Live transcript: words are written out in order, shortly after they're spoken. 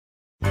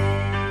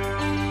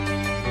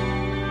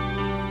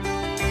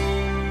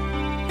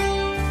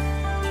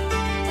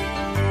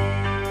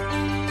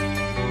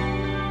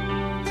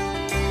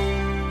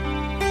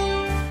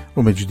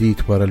U mill-ġdid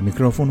wara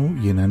l-mikrofonu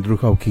jien Andrew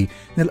Kawki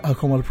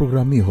nilqakom għal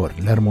programm ieħor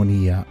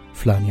l-Armonija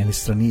fl-għanja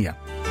nisranija.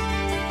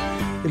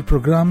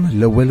 Il-programm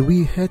l-ewwel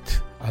wieħed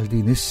għal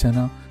din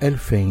is-sena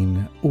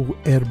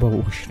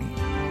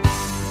 2024.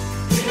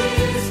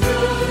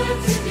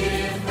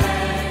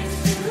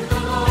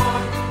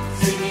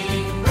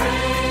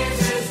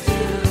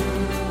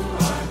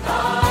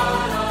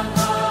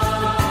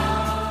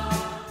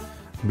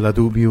 Bla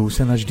dubju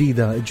sena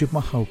ġdida ġib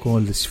magħha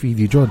wkoll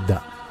sfidi ġodda,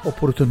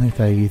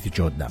 opportunitajiet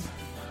ġodda.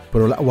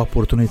 Però l-aqwa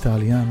opportunità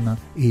li għandna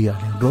hija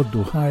li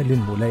nroddu ħar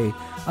lil mulej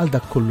għal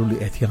dak kollu li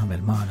qed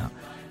jagħmel magħna.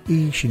 Hi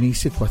x'inhi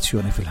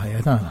sitwazzjoni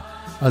fil-ħajja tagħna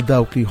għal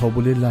dawk li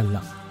jħobbu lil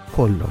Alla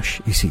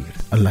kollox isir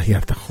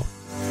għall-aħjar tagħhom.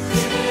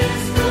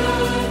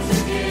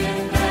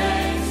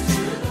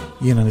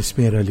 Jiena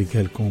nispera li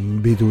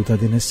kelkom bidu ta'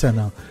 din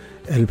is-sena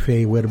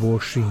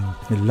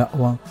 2024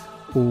 mill-aqwa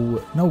u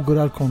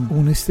nawguralkom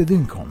u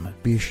nistedinkom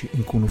biex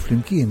inkunu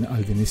flimkien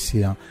għal din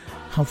is-sija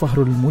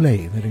ħanfaħru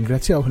l-mulej,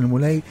 nirringrazzjaw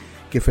l-mulej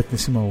kif qed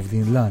nisimgħu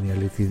f'din l-għanja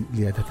li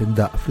qiegħda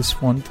tindaq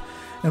fl-isfond,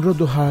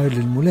 nroddu ħajr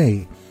lill-mulej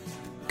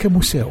kemm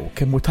hu sew,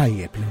 kemm hu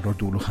tajjeb li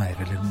nroddulu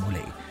ħajr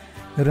lill-mulej.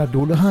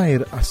 Nirraddulu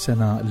ħajr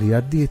għas-sena li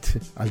għaddiet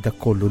għal dak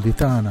kollu li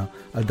tagħna,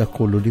 għal dak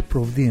kollu li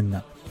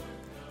provdinna.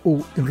 U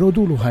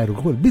nroddulu ħajr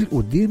ukoll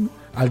bil-qudiem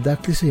għal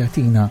dak li se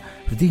jagħtina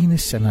f'din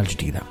is-sena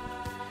l-ġdida.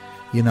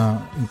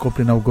 Jiena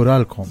nkompli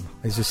nawguralkom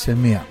eżis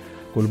semmija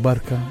kull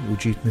barka u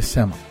ġid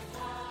mis-sema.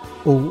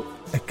 U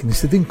hekk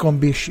nistedinkom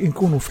biex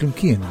inkunu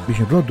flimkien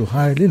biex nroddu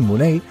ħar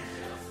lill-mulej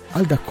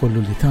għal dak kollu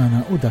li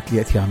tagħna u dak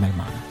li qed jagħmel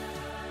magħna.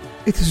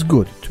 It is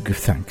good to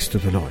give thanks to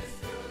the Lord.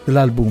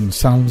 L-album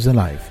Psalms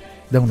Alive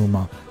dawn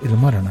huma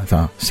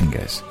il-Maranatha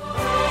Singers.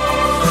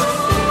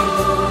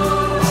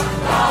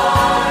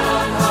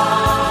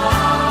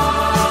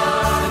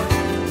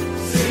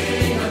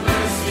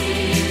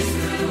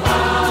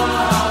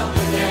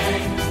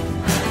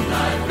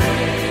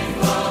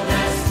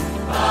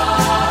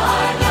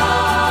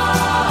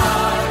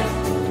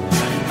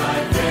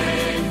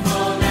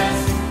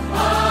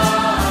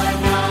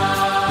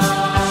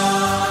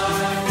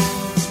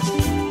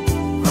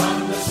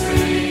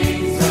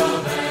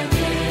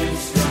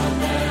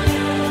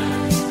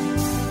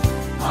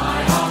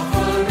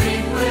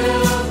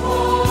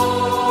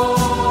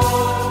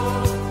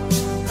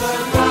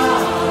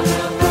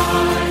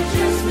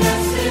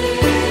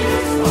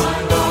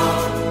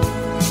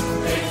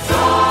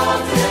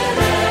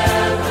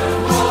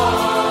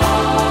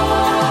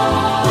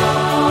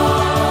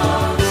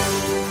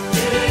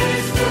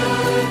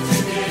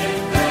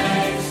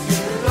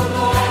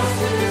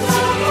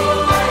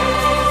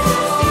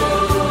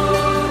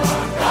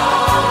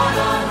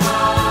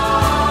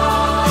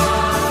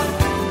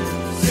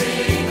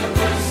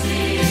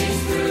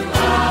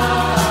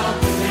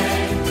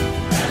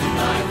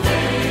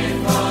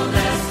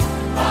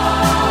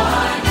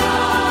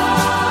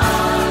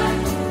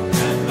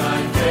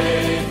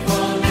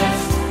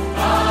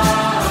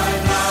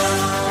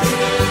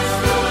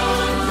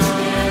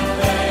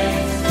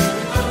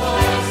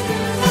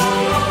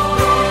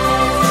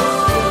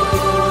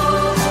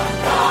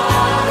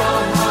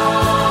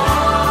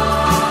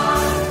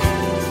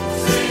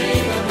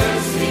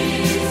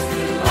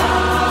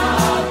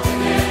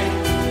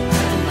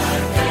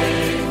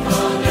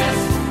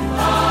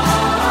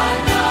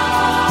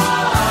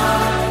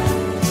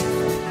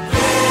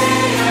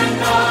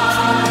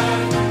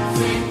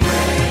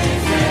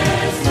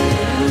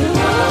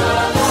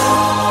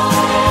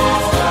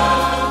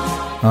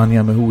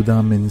 Għanja meħuda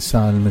minn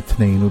Salm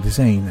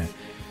 92.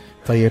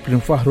 Tajjeb li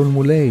nfaħru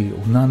l-mulej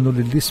u nannu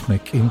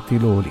l-ismek inti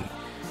loli.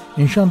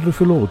 Inxandru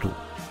fil-ħodu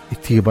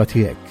it-tiba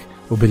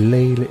tiegħek u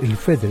bil-lejl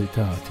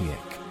il-fedeltà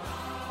tiegħek.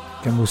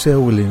 Kemm hu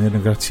sew li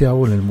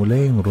nirringrazzjaw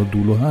lill-mulej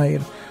nroddulu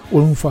ħajr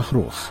u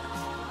nfaħruh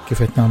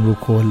kif qed nagħmlu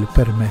wkoll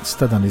permezz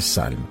ta' dan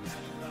is-salm.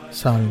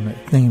 Salm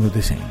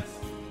 92.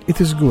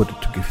 It is good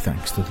to give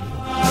thanks to the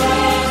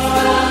Lord.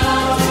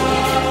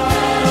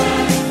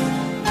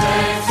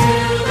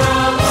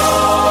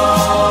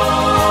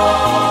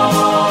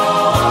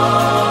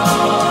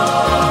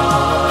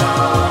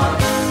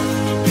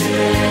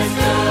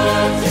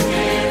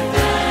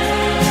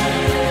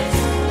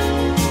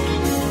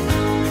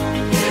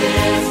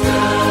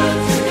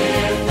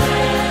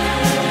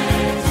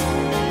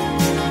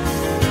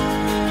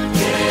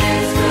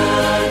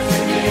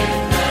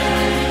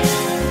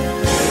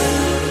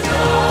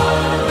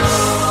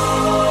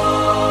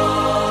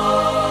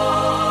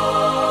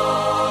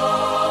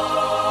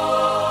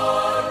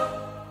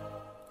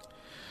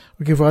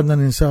 U kif għadna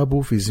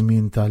ninsabu fi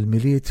żmien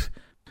tal-miliet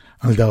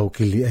għal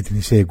dawk li qegħdin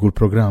isegwu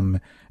l-programm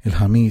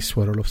il-ħamis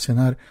wara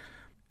l-ofsenar,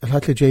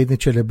 il-ħadd li ġejjin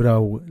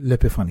niċċelebraw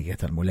l-Epifanija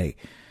tal-Mulej.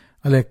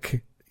 Għalhekk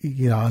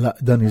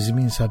jagħlaq dan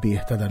iż-żmien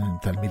sabiħ ta' dan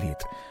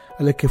tal-miliet.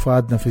 Għalhekk kif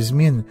għadna fi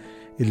żmien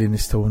illi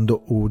nistgħu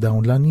ndoqqu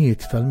dawn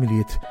l-għanijiet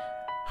tal-miliet,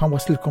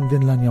 ħanwaslilkom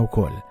din l-għanja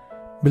wkoll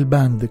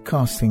bil-band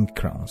Casting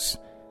Crowns.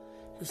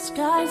 The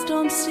skies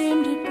don't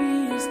seem to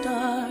be as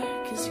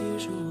dark as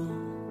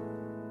usual.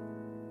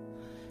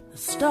 The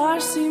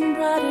stars seem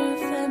brighter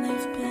than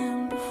they've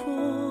been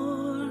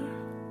before.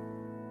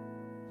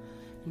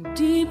 And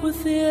deep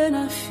within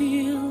I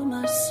feel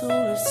my soul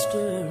is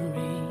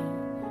stirring,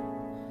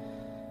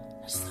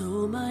 as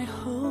though my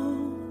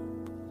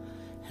hope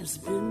has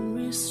been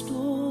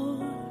restored.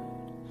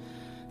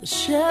 The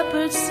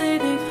shepherds say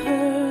they've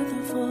heard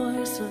the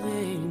voice of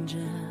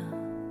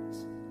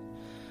angels,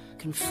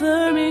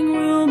 confirming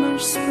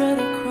rumors spread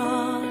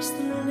across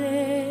the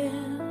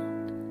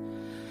land,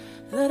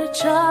 that a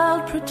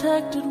child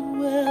protected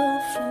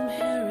well from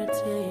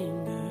Herod's anger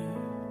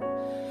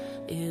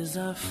is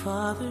our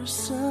Father's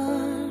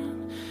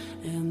Son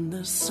and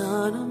the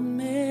Son of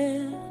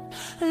Man.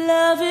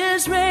 Love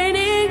is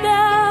raining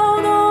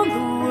down on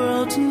the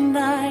world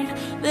tonight.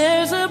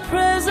 There's a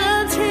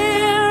presence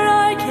here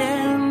I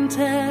can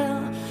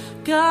tell.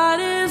 God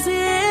is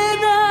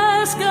in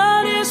us,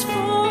 God is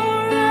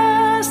for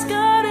us,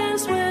 God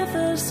is with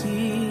us,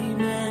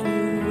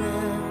 Emmanuel.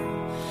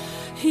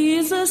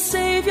 He's the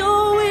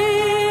Savior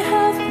we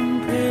have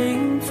been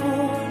praying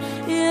for.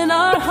 In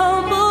our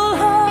humble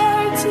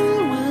hearts He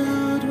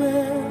will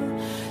dwell.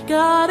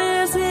 God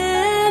is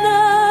in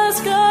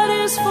us, God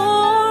is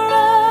for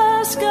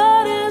us,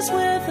 God is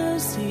with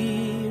us,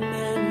 Emmanuel.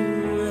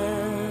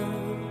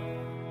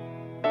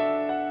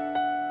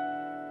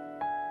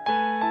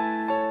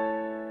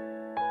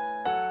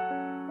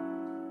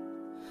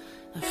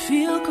 I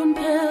feel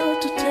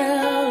compelled to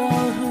tell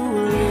all who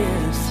will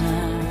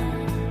listen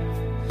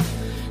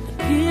that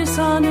peace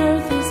on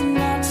earth is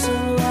not so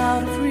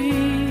out of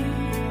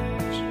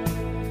reach.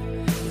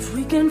 If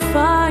we can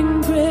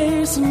find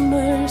grace and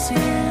mercy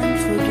and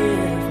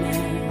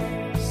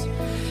forgiveness,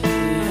 He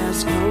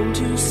has come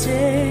to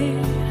say,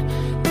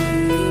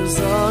 Here's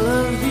all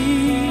of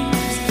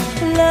these.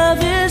 Love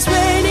is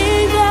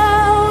raining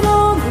down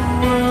on the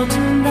world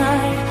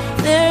tonight.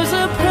 There's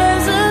a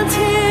presence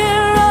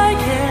here I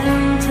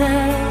can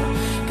tell.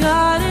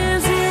 God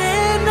is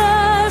in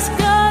us,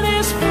 God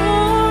is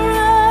for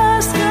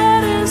us,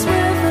 God is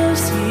with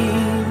us,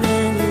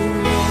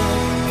 Emmanuel.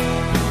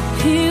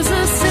 He's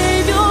the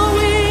Savior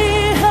we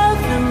have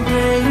been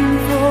praying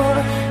for.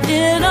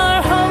 In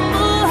our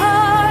humble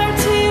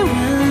hearts He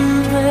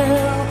will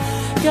dwell.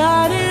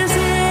 God is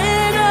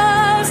in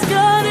us,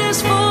 God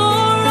is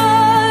for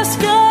us,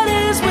 God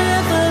is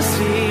with us,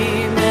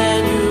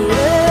 Emmanuel.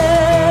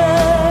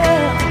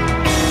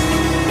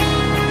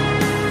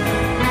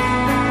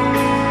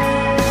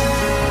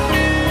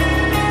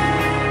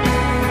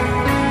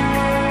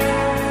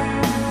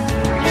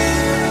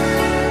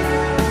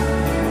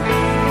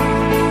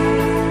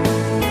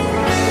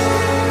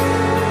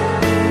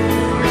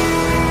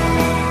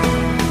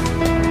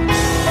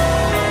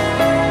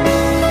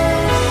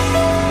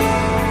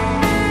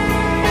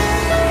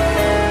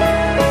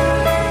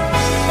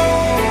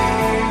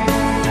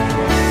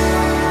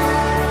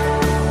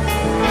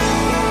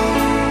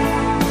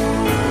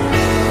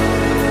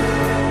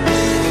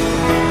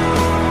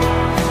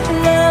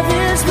 Love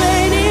is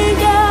raining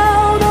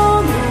down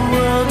on the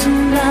world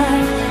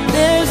tonight.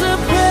 There's a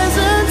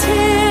presence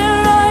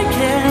here I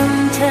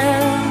can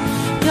tell.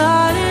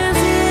 God is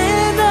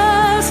in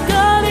us,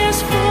 God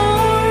is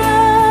for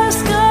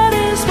us, God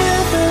is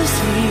with us,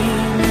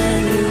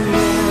 Emmanuel.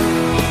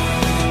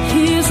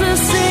 He's the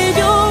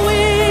Savior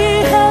we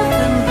have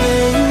been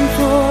praying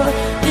for.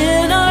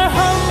 In our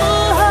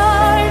humble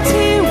hearts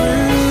He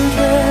will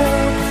dwell.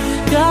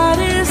 God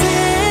is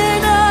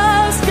in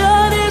us,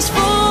 God is for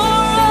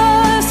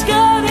us,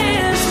 God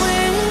is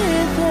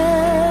with us.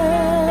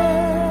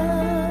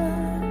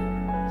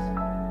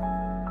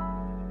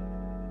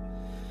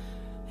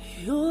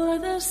 You're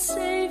the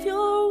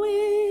Savior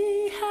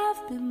we have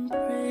been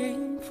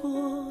praying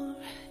for.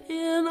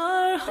 In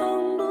our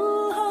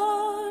humble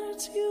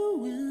hearts You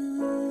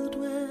will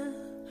dwell.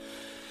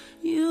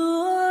 You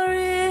are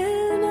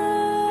in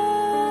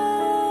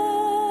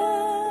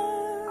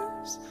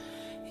us,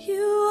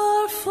 You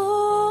are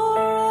for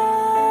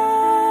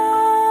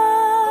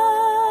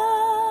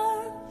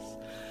us,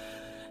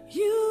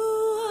 You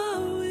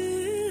are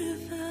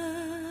with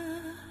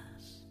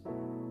us,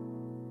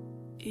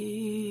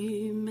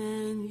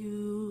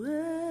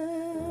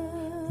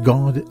 Emmanuel.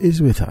 God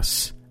is with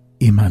us,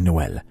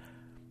 Emmanuel.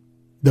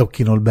 Daw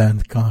kienu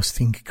l-band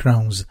Casting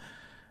Crowns,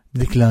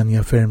 b'dik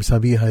l-għanja ferm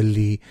sabiħa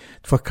li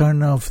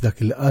tfakkarna f'dak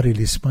il-qari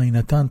li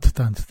smajna tant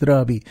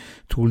drabi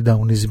tul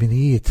dawn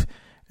iż-żminijiet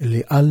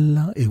li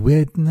Alla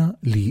iwedna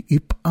li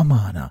jibqa'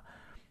 magħna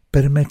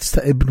permezz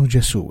ta' Ibnu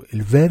Ġesu,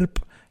 il-Verb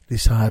li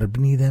sar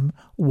bniedem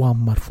u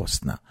għammar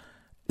fostna,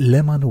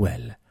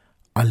 l-Emanuel,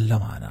 Alla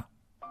magħna.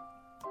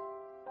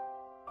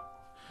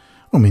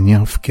 U min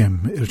jaf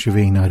kemm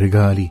irċivejna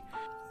regali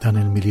dan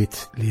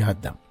il-miliet li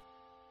għadda.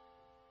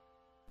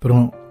 Però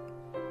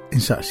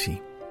insaqsi,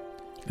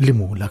 li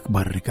mu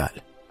l-akbar rigal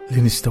li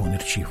nistgħu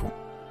nirċievu?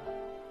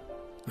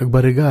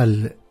 L-akbar rigal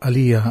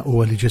għalija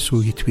huwa li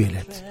Ġesu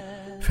jitwielet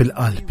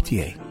fil-qalb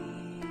tiegħi,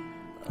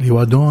 li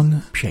huwa don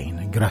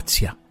b'xejn,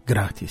 grazzja,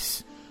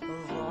 gratis.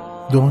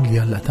 Don li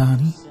Alla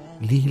tani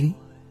lili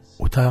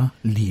u ta'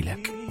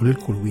 lilek u lil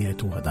kull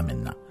wieħed u waħda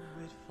minna.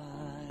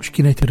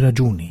 X'kienet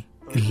ir-raġuni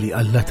illi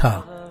Alla ta'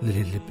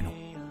 lil ibnu?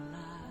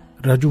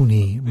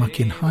 Raġuni ma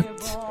kien ħadd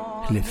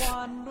ħlif,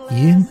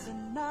 jien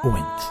u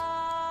int.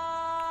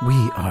 We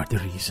are the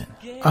reason.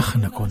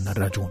 Aħna konna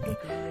raġuni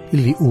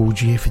illi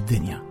uġie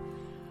fid-dinja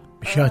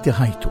biex jagħti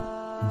ħajtu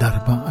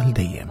darba għal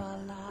dejjem,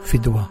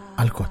 fidwa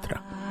għal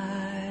kotra.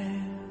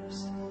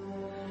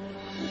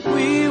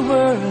 We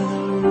were the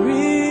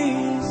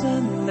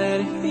reason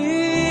that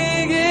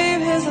he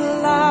gave his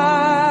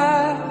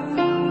life.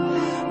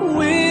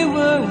 We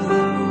were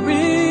the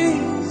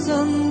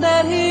reason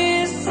that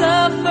he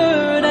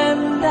suffered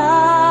and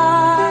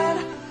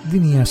died.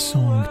 Din hija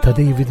song ta'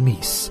 David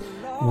Meese,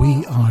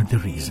 We Are the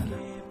Reason,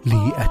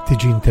 li qed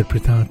tiġi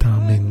interpretata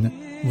minn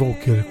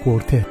vocal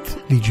quartet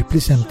li ġi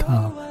bl-isem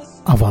ta'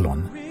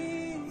 Avalon.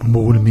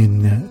 Mul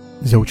minn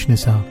żewġ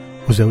nisa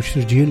u żewġ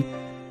irġiel,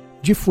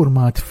 ġi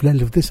format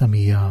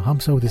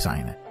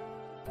fl-1995.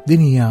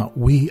 Din hija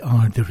We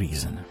Are the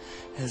Reason.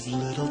 As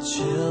little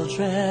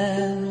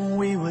children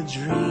we would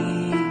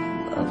dream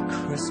of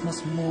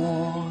Christmas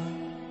morn,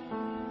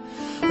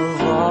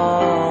 of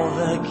all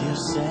the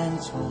gifts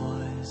and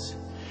toys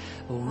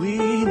we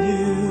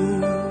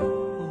knew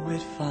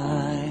we'd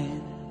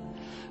find,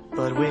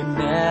 but we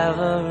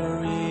never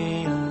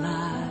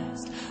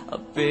realized a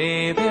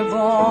baby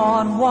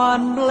born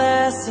one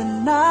blessed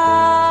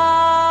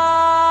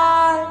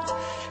night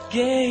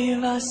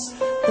gave us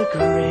the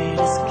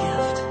greatest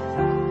gift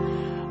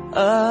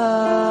of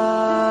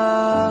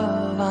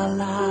our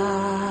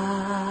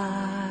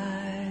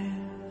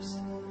lives.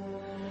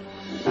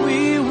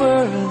 We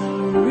were the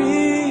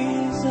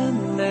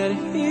reason that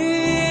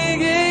he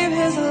gave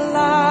his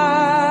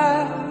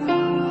life.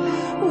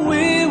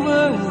 We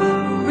were the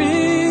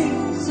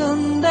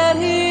reason that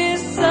he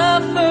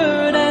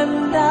suffered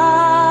and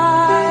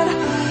died.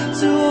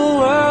 To a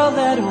world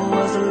that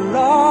was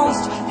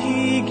lost,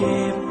 he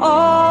gave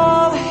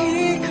all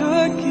he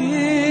could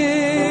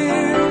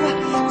give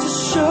to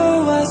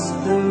show us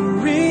the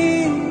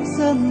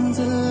reason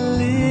to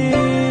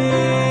live.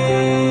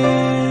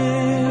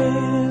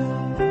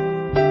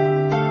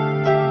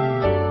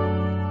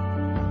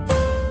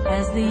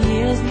 As the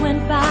years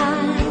went by,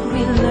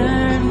 we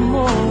learned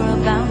more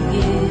about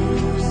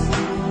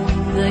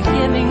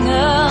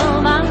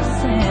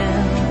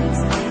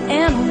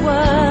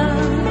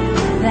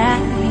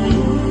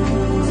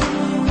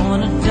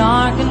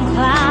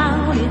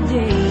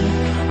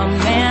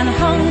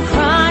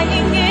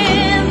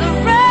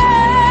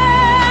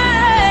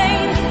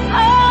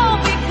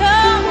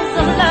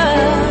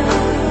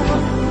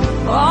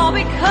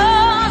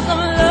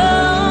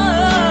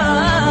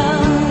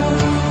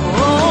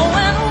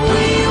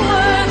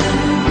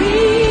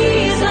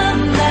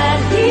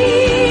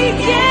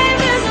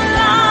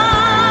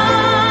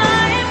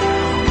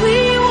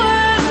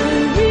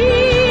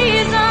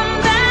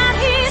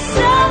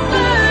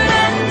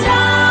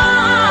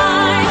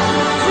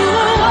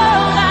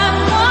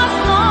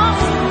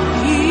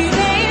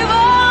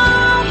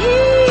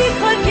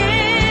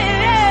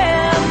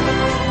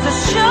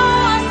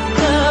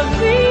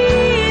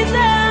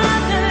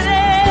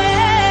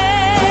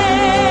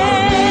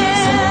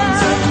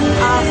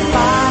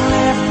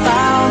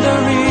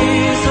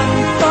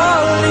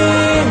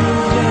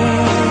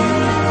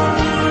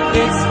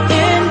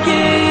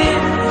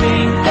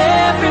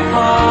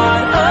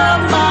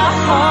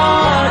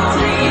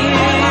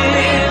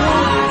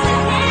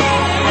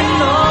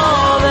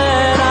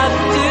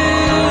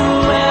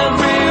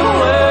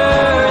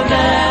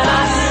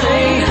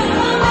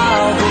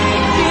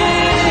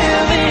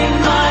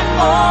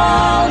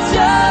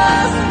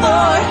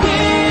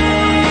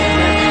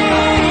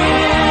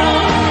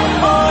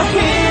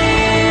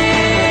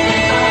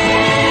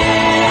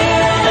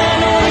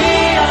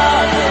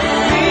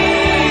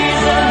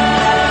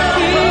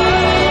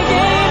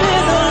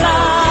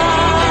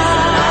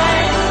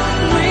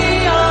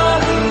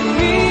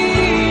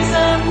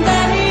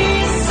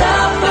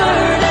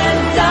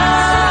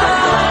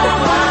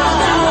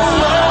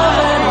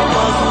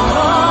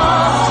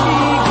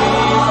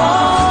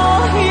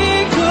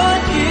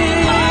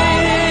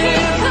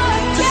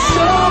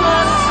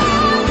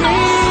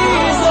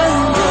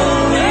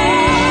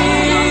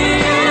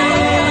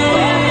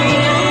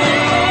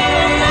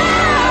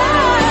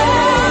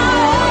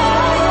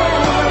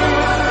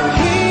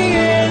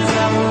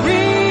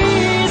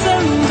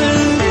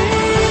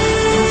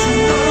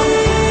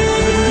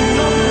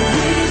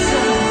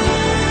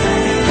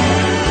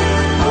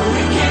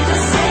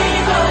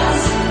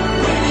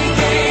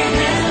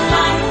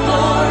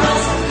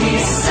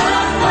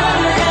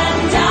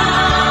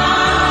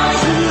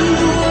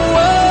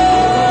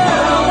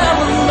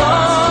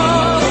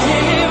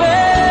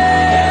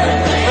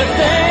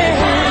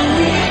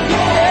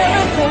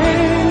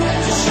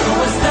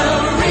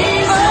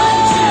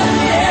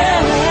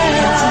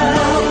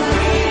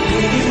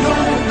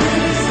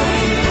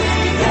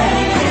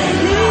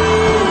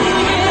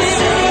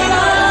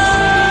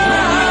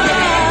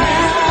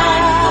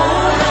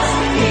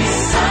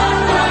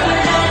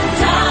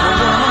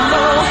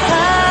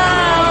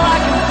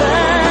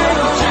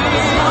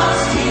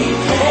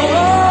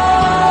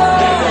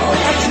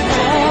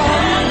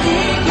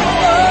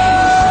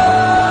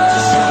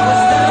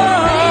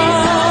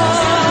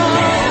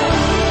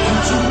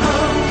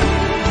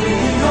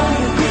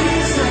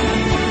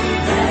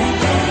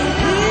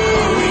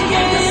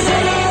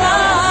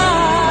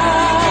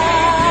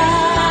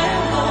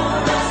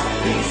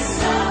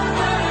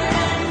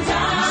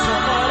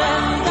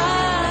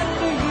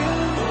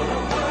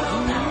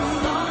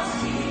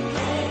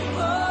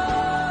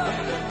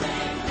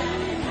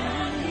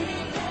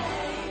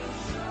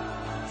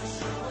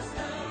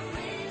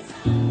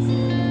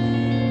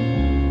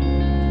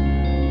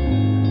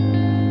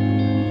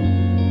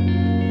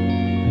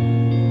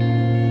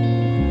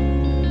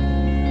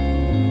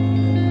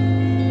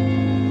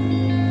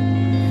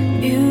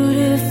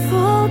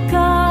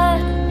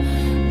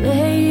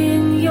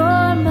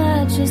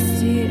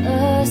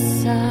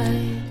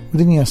U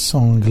din hija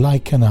song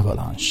Like an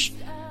Avalanche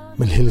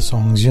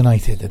mill-Hillsongs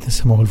United qed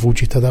nisimgħu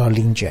l-vuċi ta'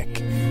 Darlene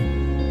Jack.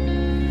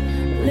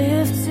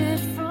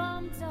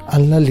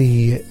 Alla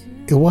li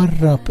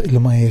iwarrab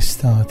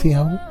il-majestà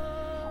tiegħu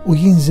u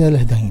jinżel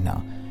ħdajna,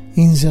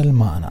 jinżel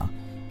magħna.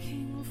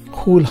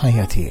 Hu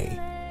l-ħajja tiegħi,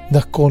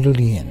 dak kollu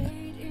li jien,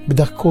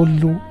 b'dak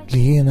kollu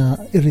li jiena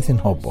irrid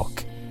inħobbok.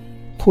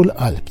 Hu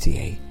l-qalb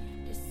tiegħi,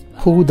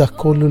 hu dak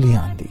kollu li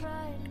għandi.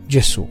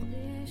 Ġesu,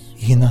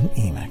 jiena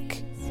nqimek.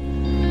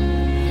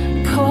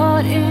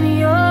 Caught in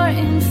your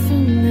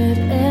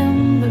infinite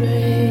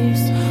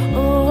embrace,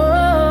 oh,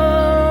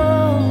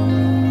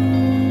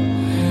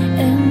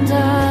 and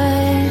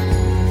I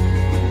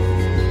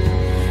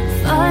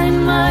find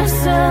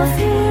myself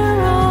here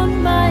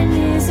on my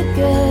knees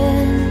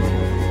again,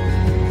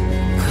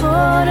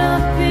 caught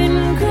up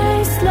in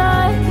grace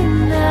like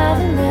an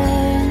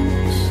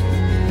avalanche.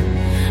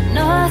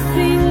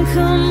 Nothing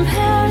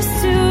compares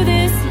to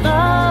this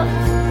love,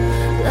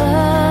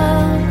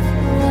 love,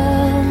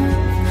 love,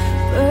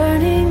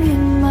 burning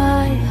in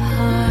my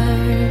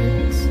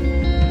heart.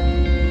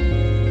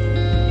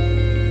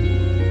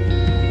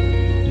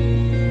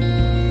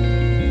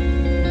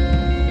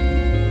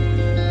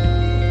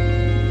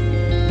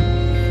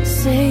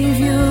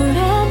 Savior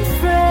and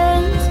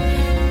friend,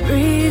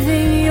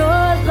 breathing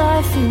your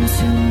life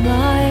into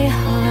my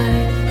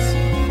heart.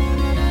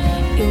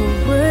 Your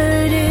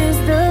word is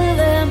the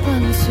lamp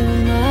unto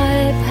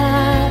my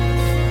path.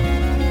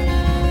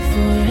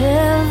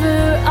 Forever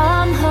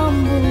I'm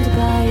humbled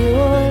by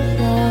your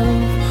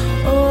love,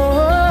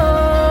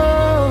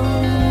 oh,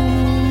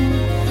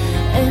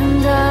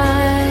 and I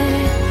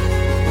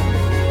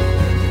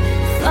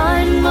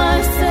find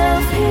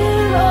myself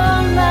here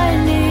on my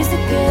knees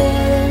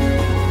again,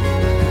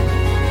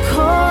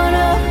 caught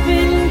up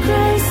in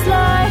grace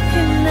like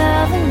an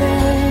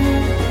avalanche.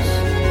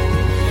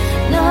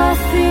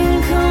 Nothing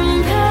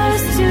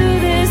compares to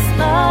this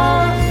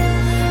love,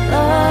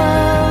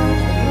 love,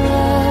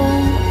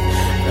 love,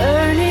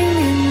 burning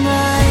in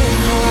my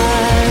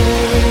heart.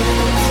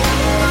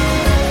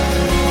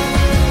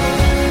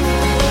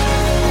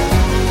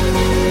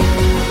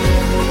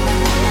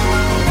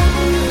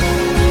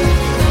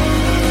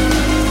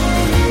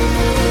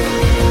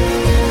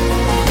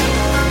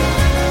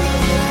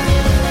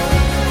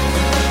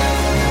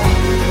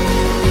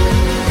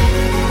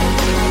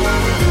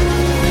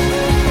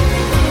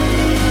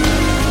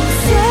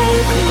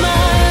 Take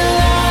my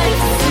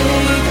life,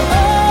 take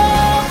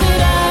all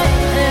that I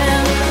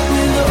am,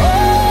 with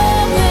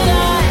all that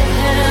I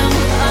am,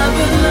 I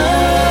will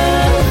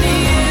love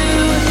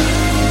you.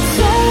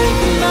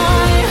 Take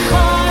my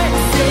heart,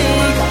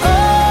 take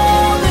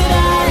all that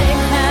I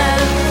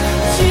have,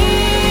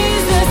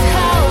 Jesus,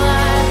 how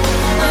I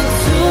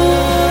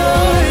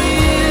adore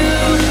you.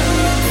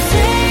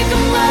 Take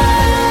my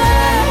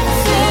life,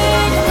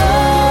 take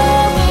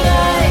all that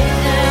I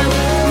am,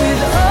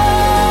 with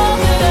all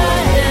that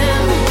I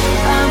am,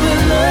 I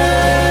will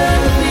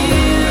love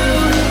you.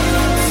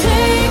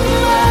 Take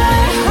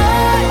my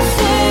heart,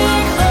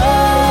 take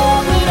all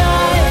that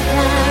I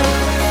have,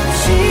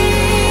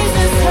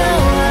 Jesus, how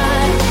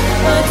I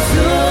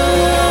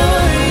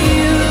adore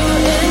you.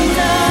 And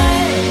I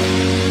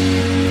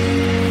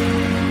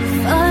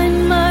find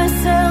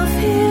myself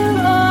here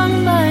on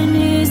my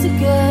knees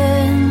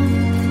again,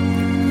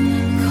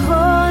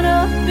 caught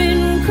up in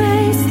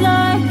grace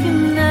like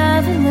an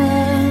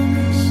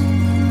avalanche.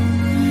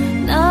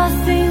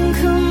 Nothing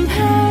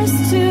compares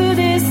to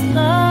this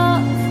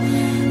love,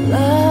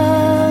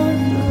 love,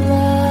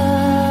 love.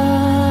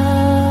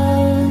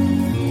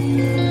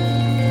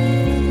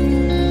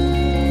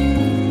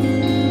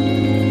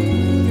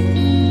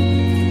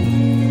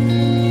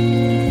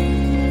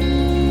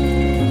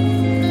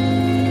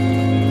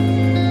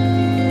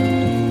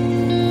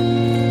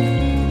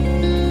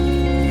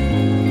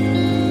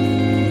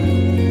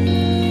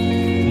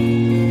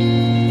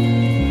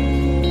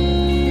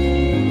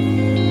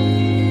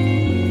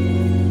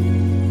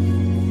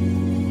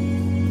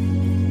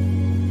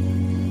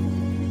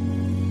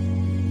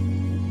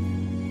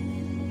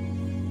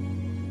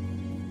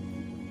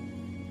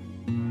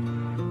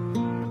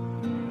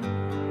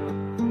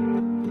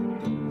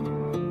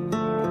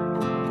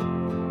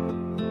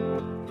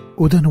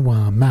 U dan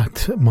huwa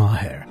Matt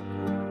Maher.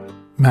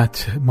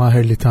 Matt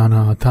Maher li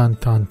tana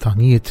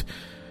tanijiet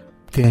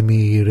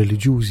temi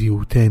reliġjużi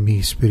u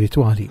temi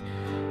spirituali.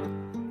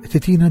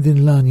 Titina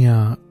din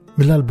l-anja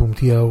mill-album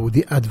tiegħu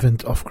The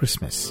Advent of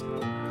Christmas.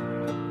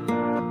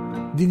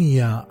 Din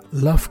hija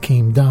Love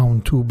Came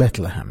Down to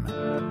Bethlehem.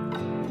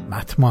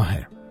 Matt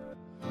Maher.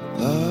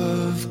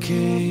 Love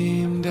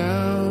came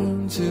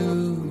down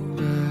to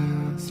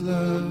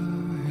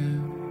Bethlehem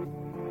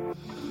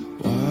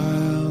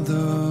while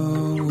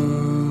the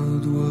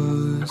world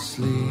was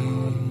sleeping.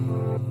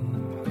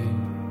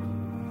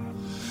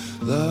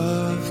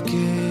 Love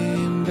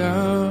came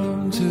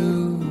down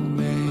to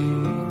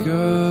make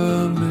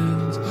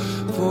amends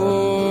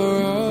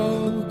for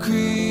all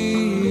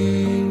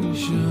creation's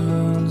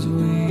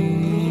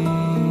weeping.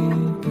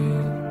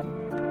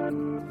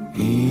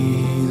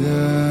 He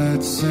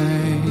that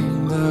sang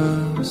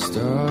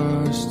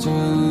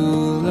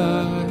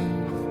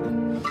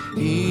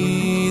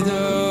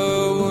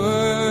Either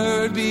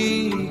word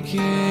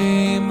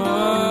became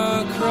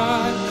a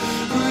cry.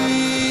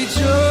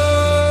 Rejoice,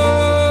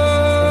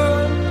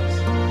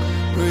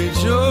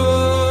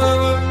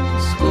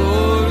 rejoice,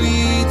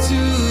 glory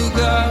to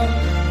God.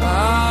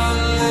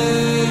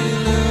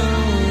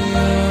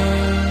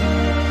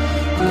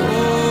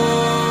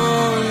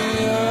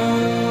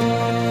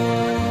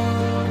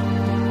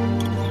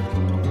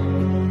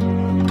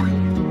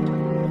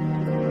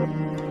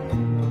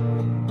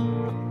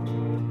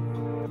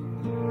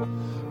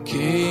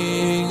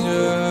 King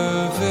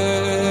of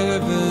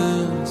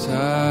heaven's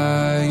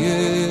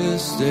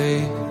highest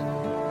state,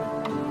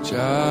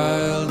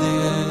 child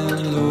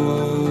in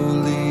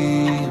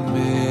lowly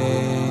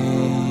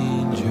manger,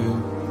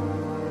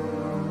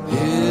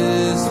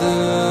 is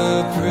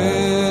the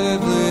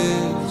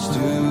privilege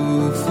to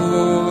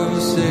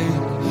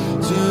forsake,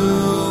 to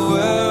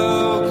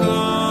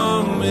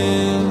welcome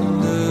in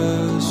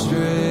the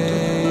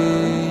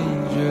stranger,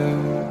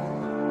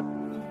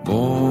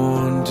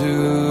 born to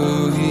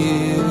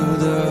heal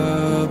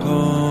the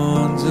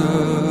bonds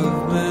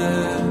of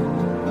man,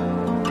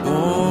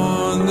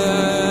 born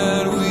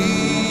that we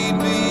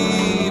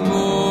be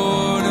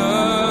born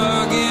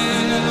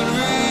again.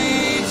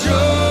 Rejoice,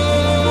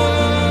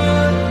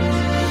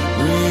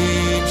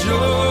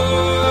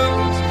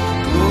 rejoice,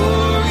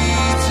 glory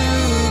to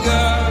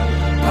God,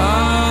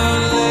 hallelujah.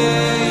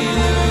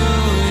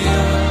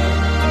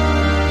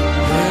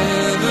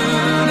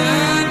 Heaven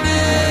and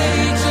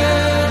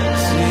nature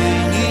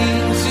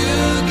singing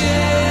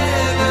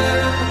together,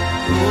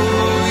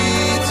 glory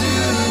to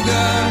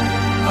God,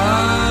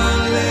 hallelujah,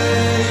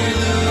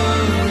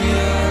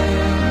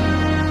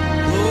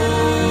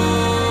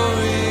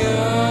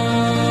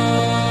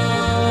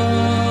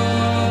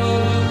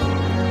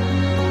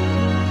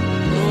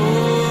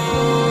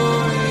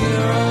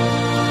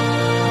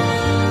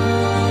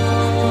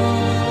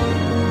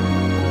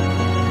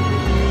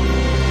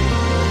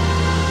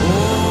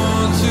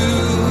 born to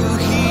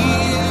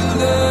heal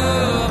the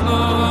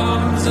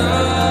bonds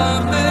of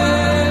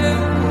men,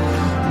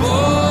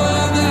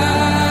 born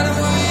that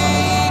we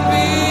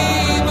be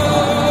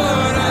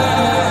born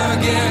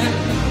again.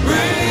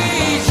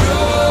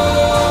 Rejoice,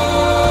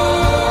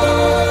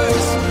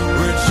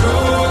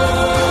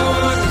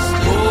 rejoice,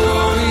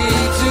 glory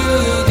to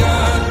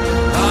God,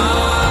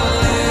 hallelujah.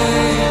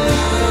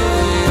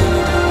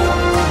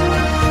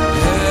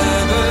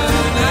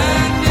 Heaven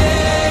and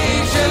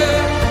nature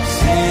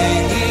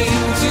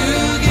singing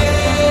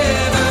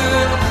together,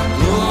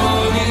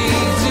 glory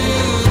to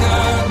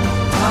God,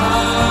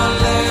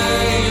 hallelujah.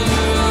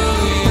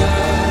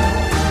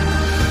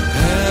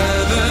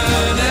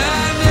 Heaven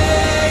and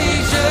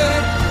nature,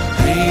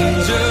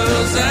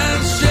 angels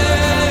and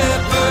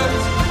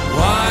shepherds,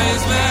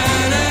 wise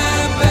men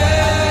and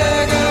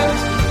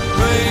beggars,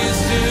 praise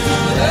to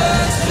the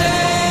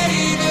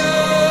Savior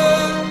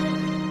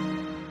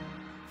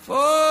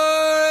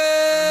forever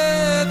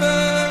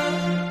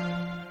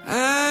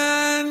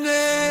and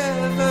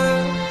ever.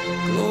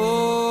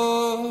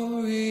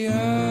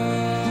 Gloria,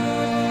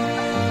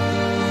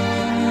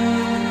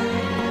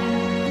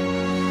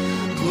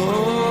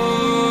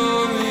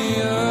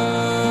 Gloria,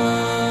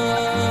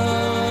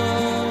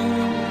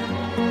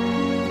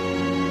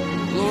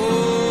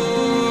 Gloria.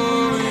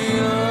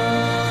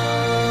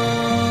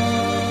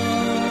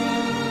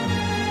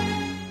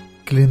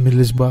 Kliem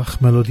mill-isbaħ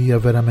melodija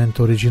verament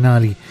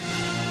oriġinali.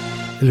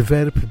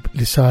 Il-verb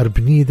li sar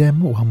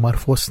bniedem u ħammar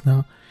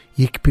fostna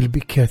jikbil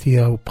bikkja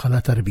tiegħu bħala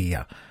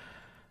tarbija.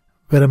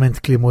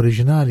 Verament kliem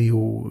oriġinali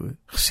u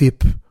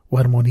ħsieb u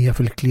armonija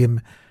fil-kliem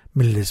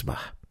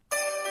mill-isbaħ.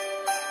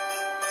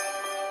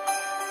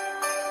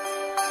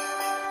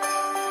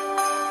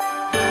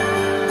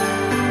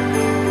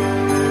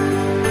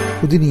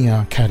 U din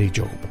hija Carrie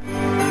Job.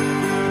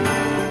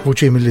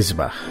 Vuċi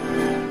mill-isbaħ.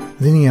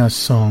 Din hija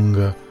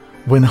song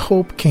When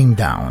Hope Came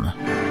Down.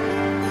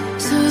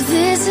 So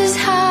this is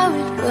how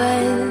it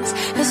was,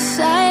 a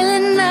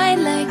silent night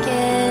like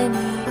any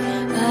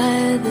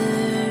other.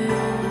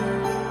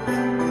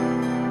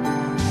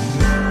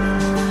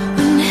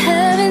 When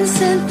heaven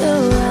sent the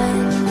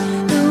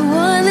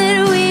one that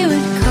we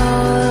would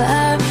call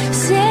our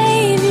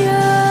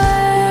Savior,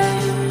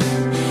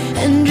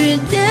 and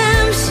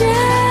redemption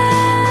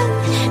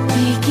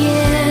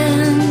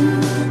began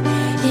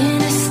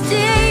in a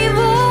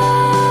stable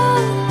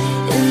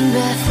in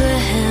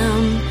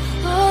Bethlehem.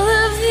 All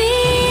of the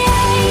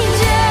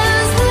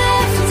angels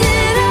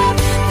lifted up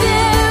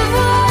their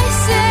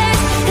voices.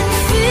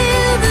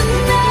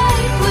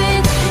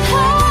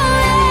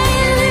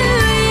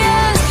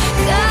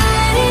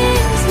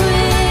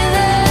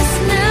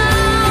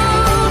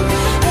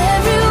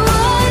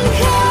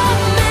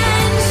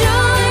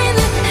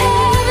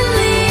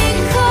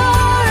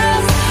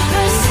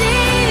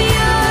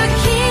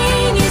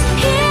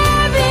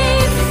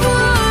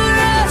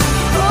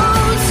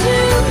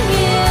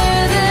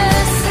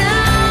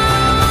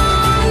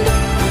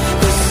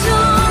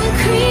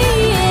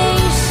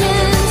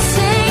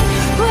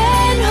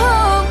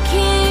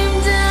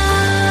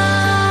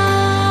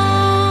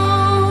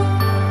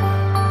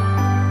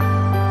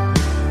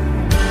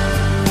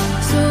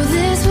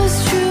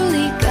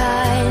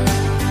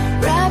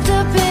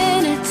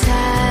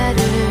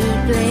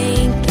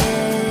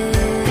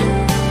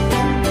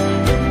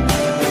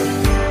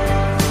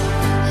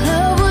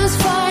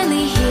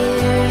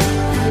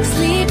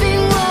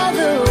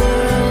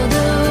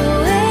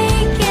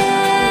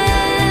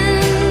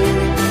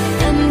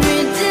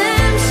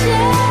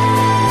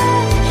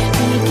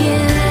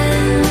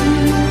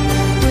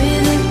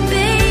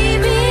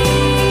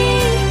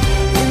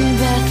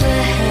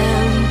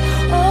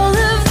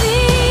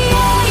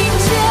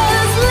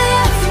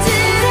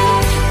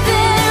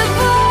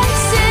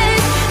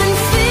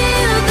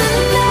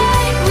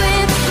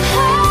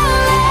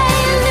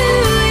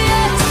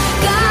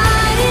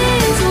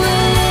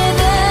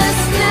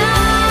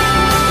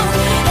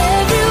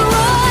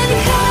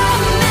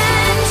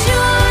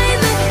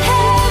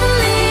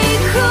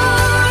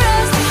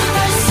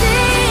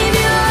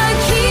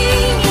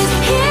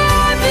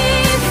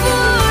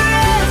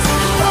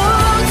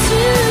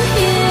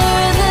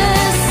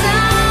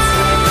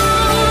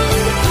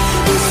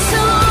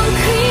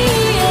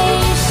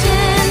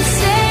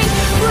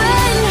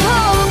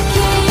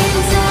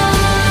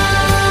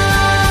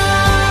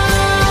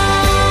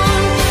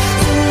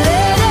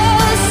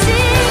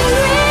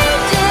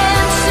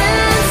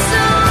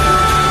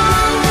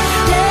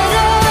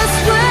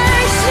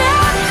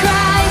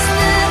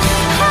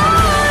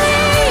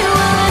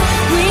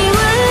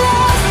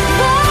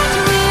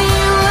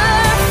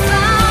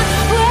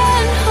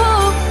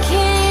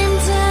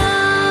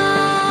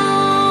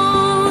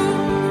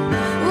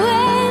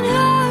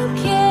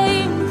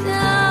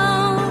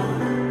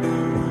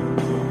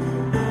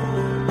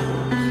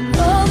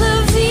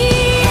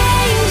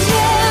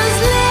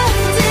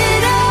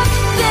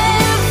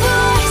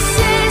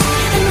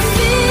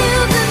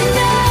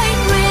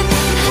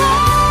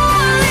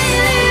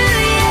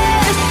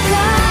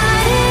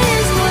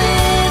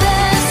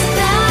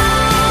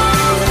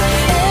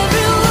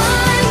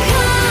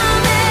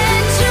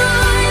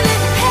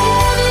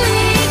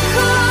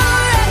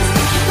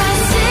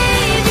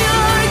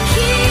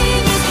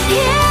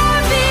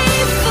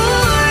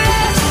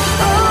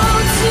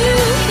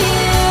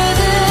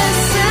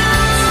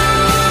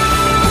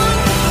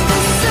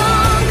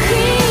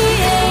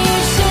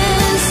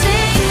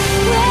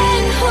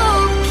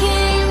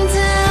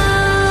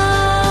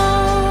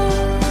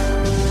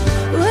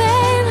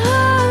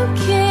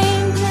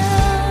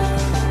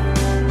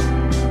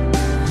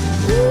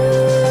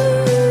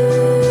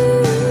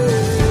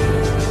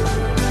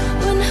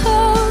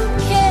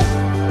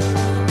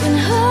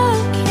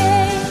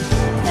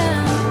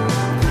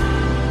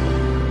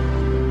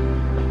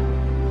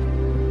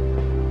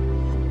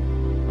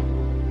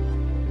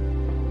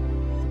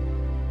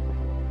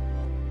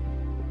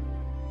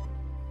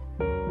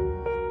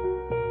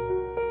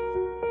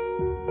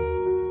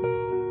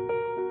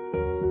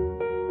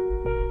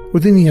 U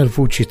din hija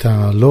l-vuċi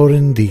ta'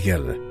 Lauren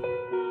Deagle.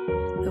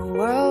 The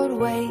world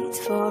waits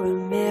for a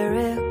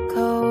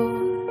miracle.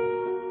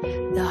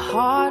 The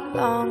heart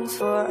longs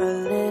for a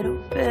little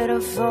bit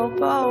of hope.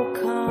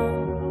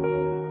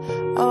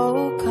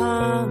 Oh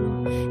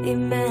come,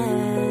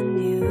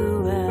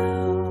 Emmanuel.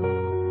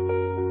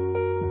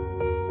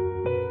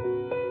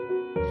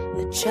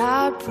 The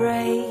child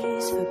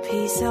prays for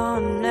peace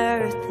on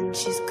earth, and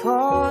she's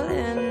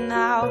calling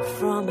out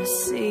from a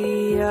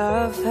sea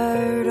of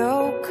hurt.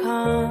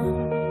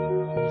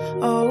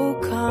 Oh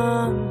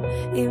come,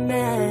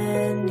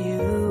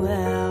 Emmanuel.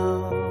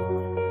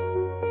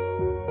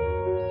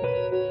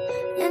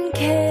 And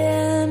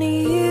can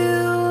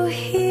you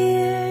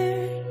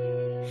hear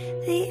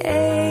the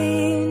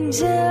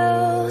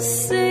angels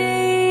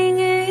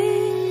singing?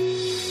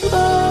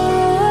 Glory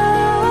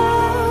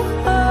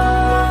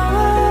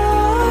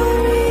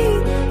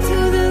to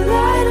the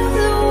light of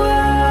the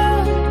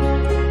world.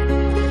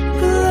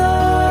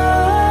 Glory,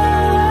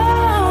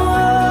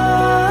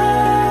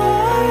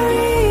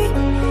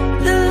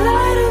 the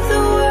light of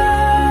the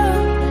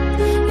world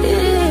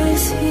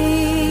is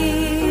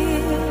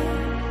here.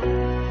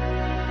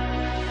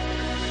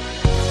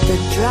 The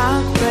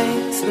drought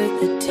breaks with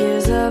the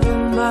tears of a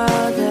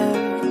mother.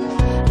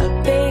 A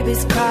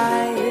baby's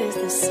cry is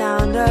the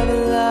sound of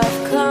love.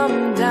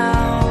 Come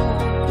down,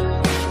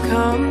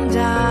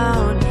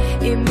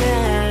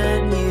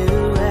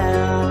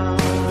 Emmanuel.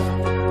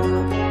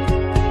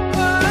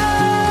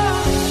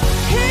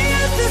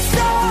 Here's the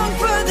song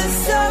for the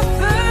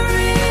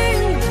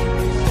suffering.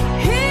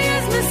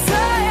 Here's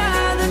Messiah,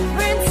 the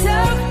Prince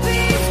of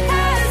Peace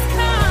has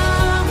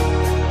come.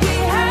 He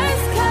has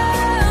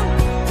come,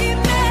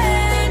 Emmanuel.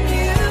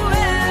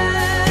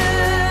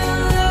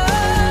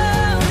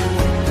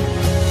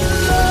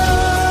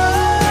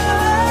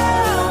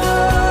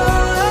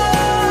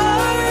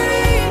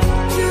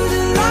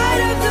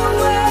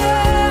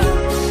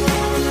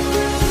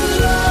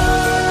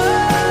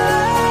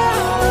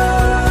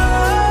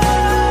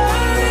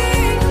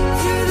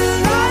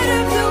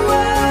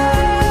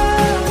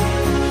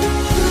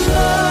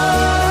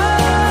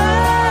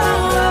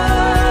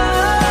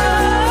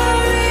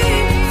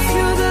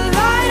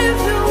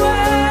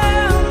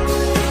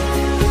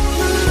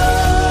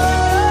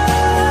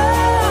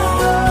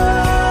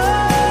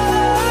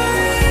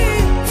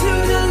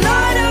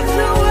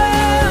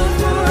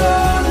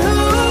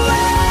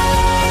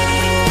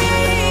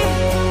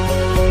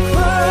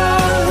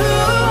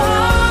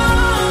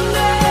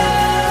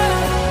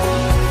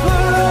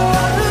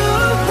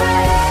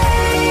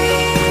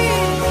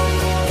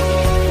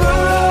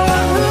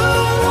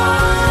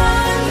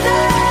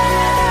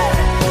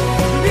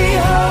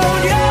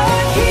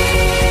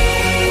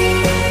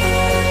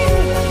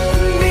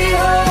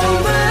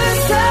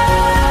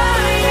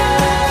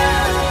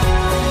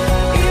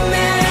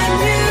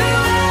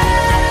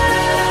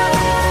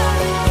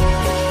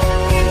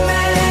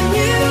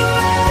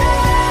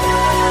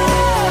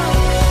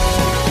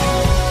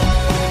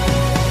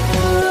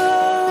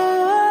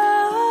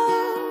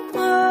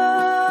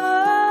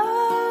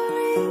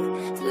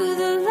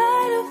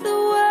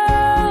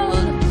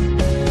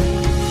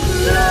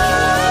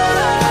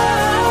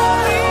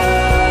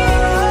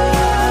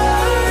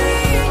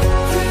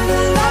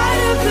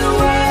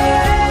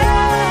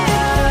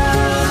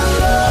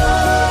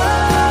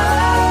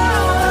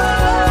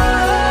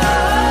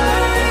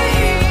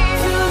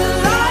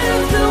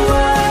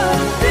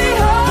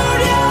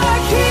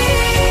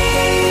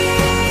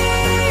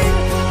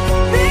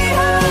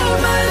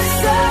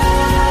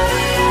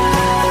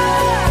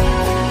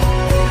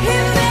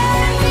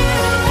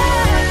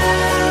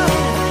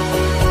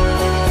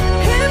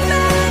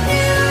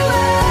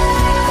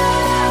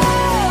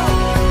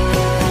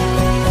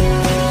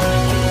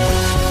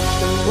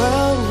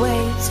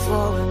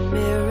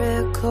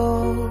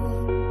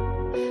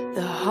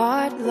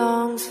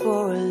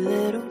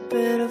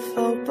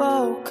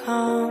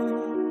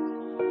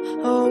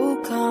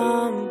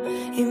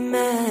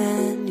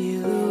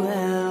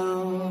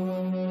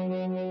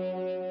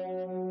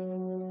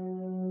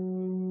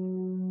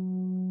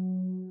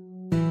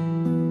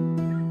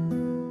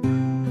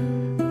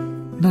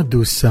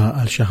 Naddu issa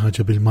għal xi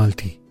ħaġa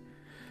bil-Malti.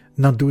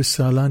 Naddu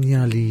issa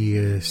l-għanja li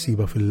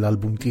siba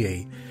fil-album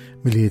tiegħi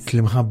milli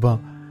l-imħabba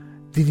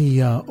din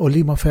hija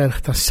olima ferħ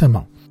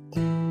tas-sema.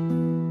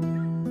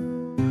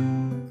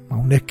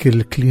 Hawnhekk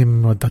il-kliem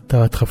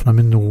adattat ħafna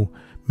minnu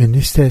minn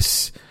istess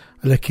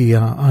għalhekk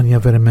hija għanja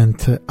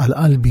verament għal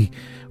qalbi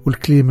u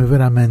l-kliem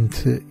verament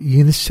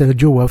jinisser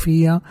ġewwa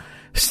fija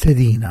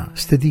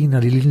stedina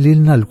li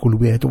lilna l-kull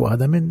wieħed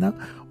waħda minna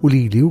u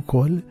lili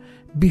wkoll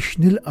biex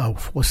nilqgħu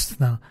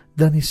f'wostna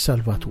dan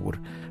is-Salvatur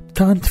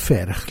b'tant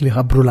ferħ li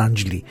ħabbru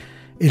l-anġli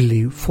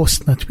illi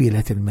fostna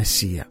twilet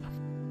il-Messija.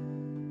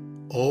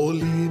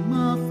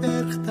 Olima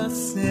ferħ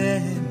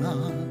tas-sema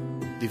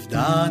li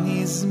f'dan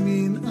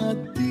iż-żmien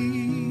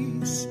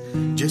qaddis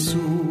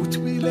Ġesu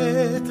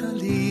twilet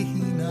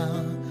għalina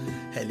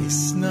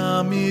ħelisna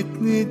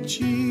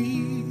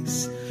mitniġġis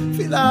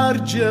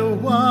fil-art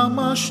ġewwa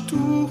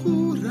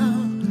maxtura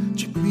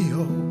ġib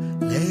miegħu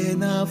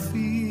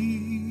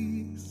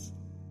nafis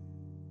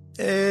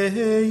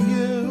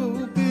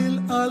Ejjew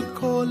bil-qalb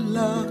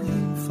kollha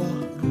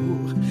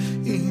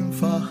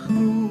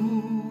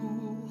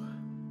infaħruh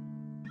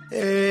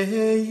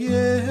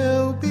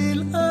Ejjew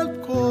bil-qalb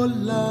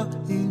kollha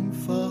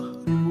infaħruh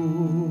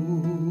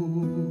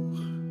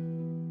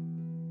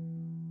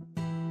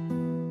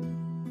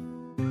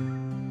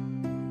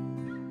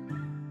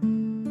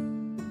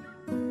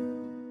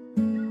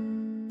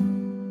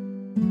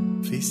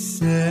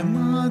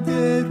Fis-sema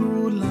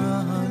deru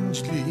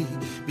l-anġli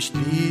biex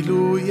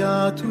lilu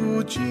jagħtu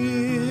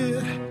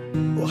ġieħ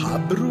u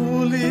ħabbru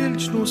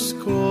lil-ġnus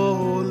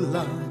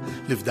kollha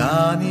li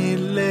f'dan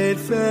il-lejl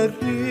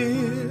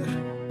ferrieħ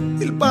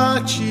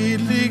il-paċi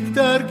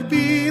l-iktar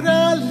kbira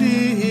li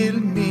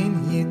il-min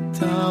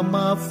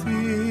jittama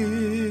fih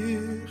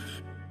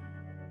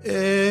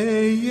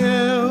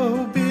Ejjew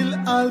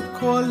bil-qalb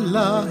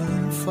kollha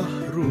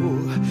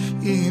infaħruh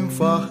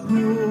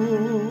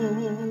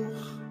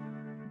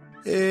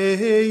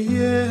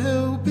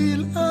Ejjew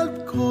bil-qalb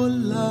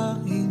kollha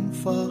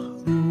infaħruh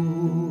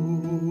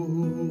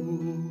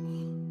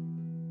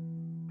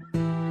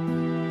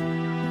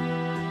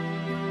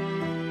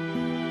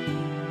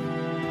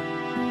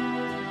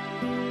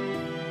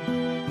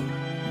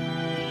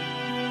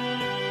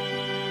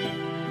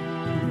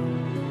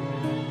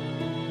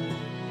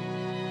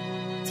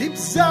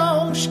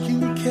Tibżawx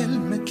kien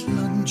kelmet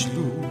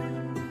l-anġlu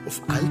u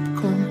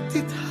f'qalbkom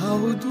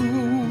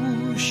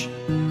titħawdux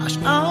għax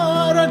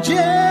ara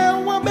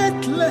ġewwa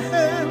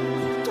Betlehem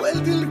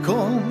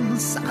tweldilkom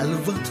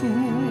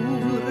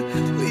Salvatur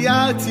li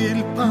jagħti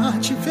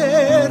l-paċi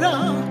vera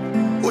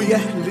u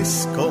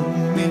jeħliskom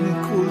minn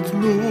kull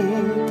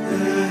dnub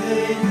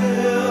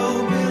Ejjew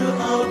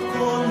bil-qalb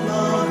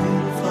kollha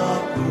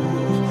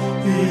infaħruh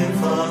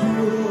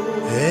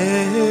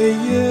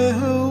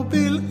Ejjew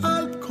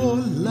bil-qalb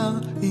kollha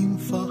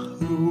infaħruh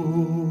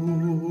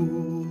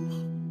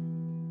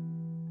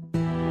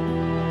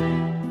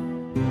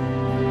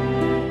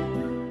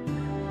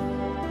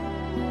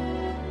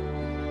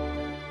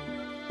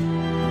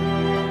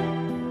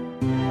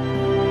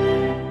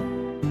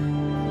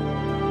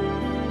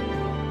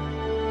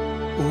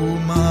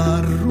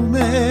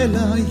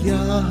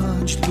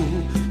jaħġlu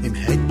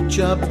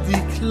imħeġġa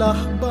b'dik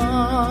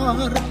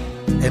l-aħbar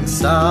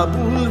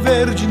sabu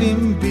l-verġni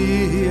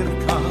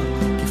mbirka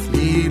kif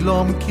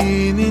lilhom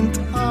kien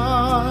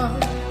intqal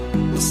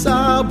u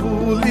sabu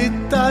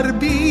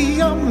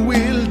lit-tarbija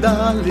mwilda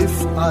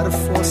l-ifqar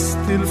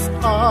fost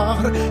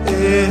il-fqar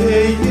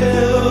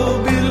ejjew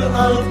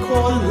bil-qalb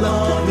kollha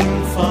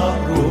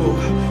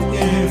infaħruh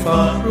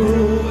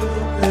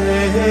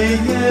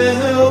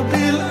ejjew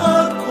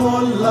bil-qalb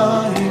kollha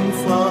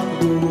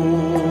infaħruh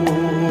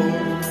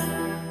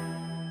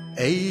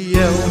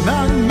Ejjew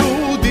nannu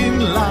din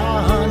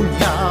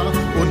l-għanja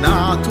u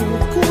nagħtu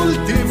kull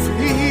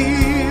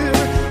tifħir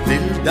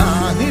lil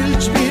dan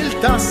il-ġmiel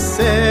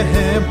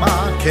tas-sema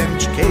kemm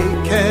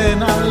ġkejken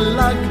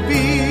Alla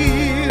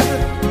kbir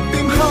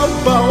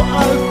b'imħabba u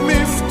qalb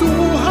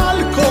miftuħ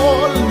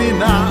għall-koll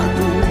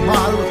ningħaqdu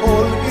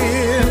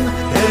mal-ħolqien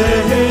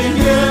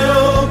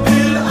ejjew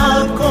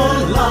bil-qalb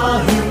kollha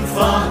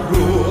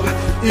infaħruh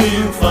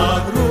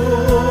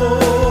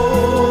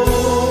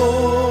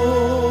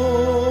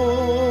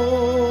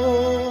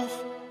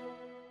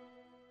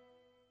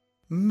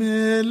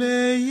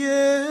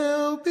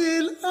Melejjew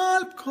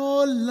bil-qalb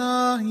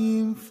kollha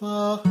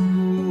infaħruh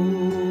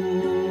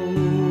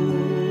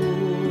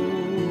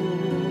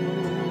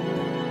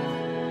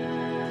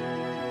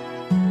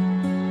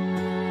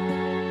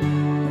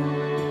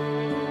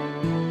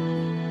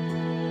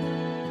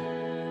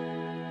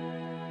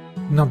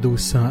Nabdu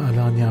issa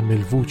għal-għanja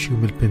mill-vuċi u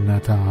mill-pinna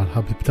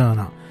tal-ħabib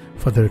tagħna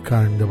Father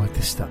Karn de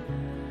Battista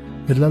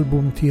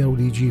mill-album tiegħu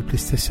li jġib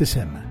l-istess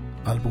isem,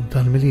 album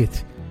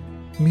tal-miliet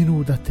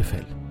Minu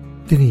dat-tifel.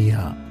 Din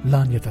hija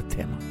l-għanja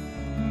tat-tema.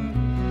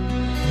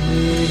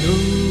 Minu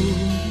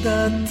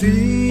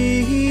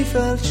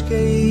dat-tifel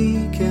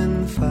xkejken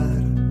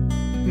far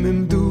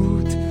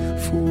mimdud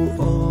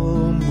fuq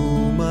Ommu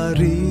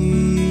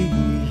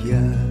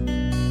Marija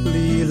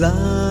li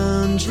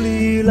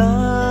l-anġli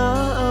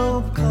laqgħu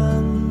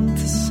b'kant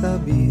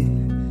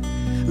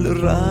sabiħ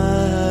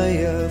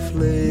l-rajja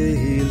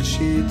f'lejl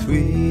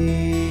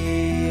xitwija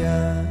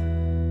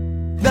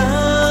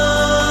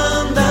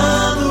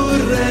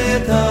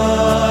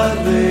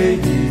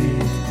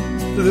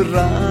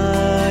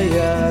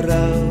l-rajja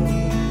raw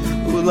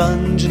u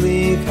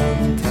l-anġli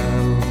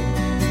kantaw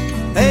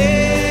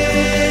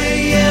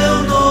ejjew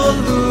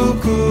nollu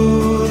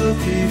kull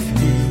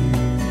tifħin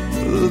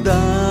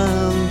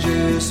l-dan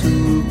Ġesu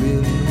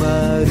bin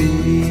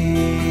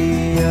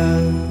Marija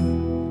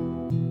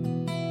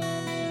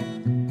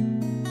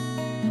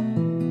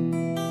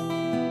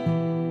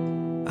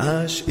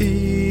għax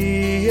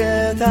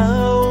ijiet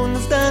hawn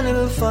f'dan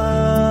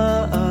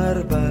il-faqar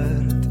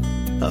bart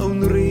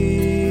hawn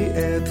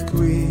riqet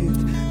kwit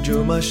ġo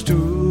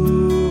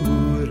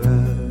maxtura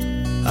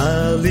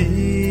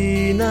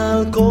għalina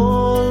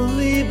l-koll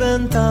li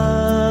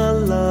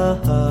bentalla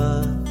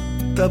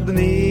ta'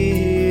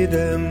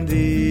 bniedem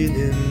din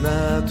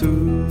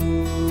in-natura.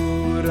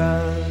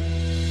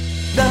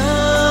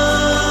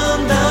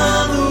 Dan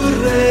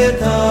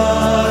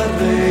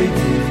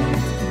urretarrejni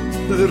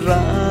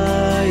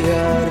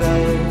l-rajja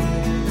raw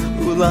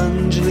u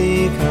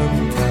l-anġli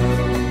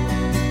kantaw.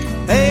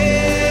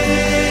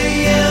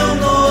 Ejjew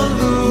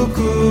nollu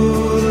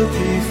kull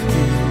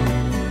tifli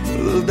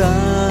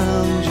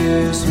l-dan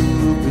Ġesu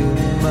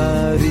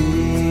bil-Marija.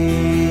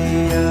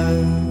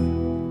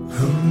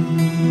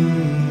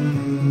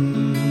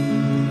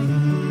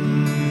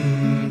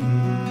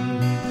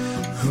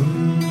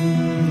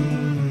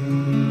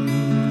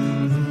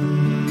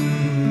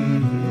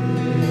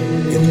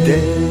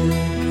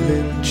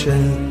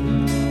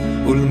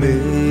 U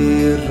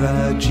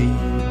l-mirraġi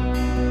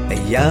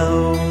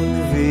ejjawn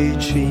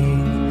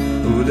viċin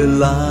u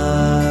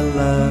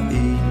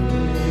l-lalai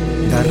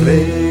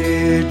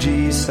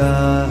tar-reġi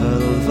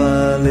salva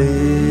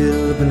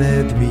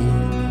lil-bnedmin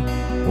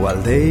u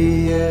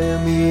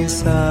għal-dejjem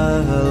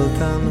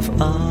jisaltan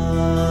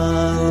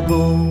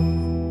f'qalbu.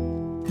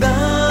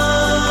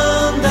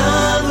 Dan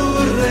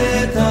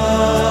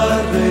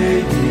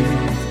urretarrejni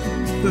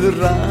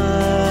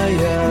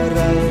l-rajja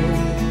raw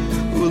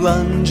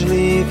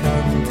l-anġli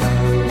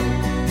kantaw.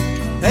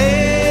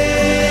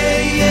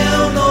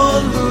 Ejjew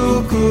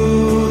nollu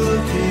kull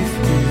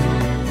tifli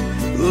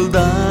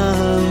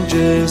l-dan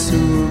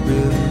Ġesu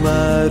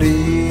bil-Marija.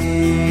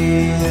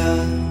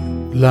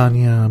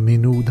 L-għanja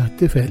minuda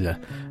t-tifel,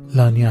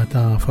 l-għanja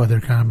ta'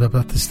 Father Carmela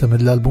Battista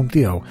mill-album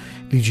tiegħu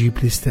li ġib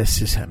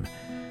l-istess isem.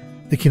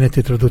 Di kienet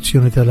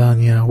traduzzjoni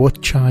tal-għanja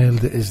What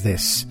Child Is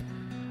This?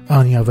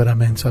 Għanja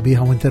verament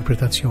sabiħa u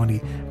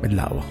interpretazzjoni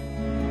mill-lawa.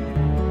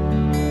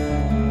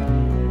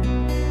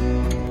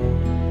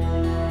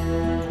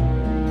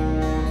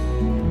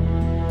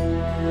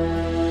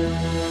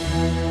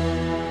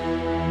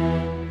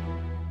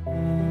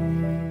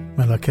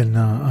 Mela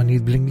kellna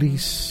għanjid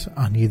bl-Inglis,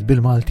 għanjid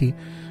bil-Malti,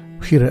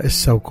 u xira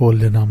issa wkoll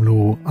li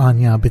namlu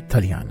għanja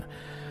bit-Taljan.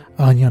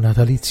 Għanja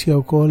natalizja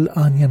wkoll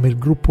għanja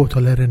mill-gruppo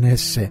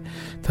tal-RNS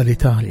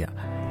tal-Italja.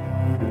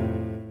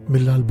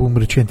 Mill-album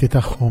reċenti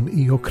tagħhom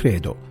Io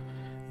Credo.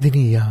 Din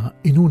hija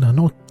In una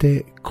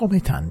notte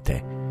come tante.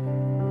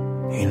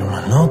 In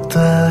una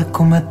notte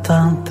come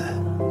tante,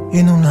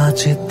 in una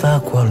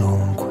città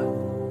qualunque,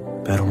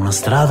 per una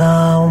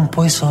strada un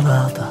po'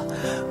 isolata,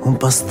 un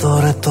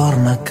pastore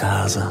torna a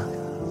casa.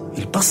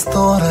 Il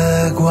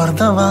pastore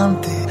guarda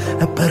avanti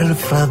e per il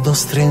freddo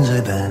stringe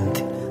i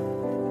denti.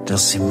 Già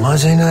si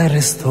immagina il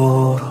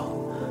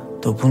ristoro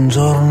dopo un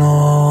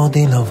giorno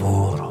di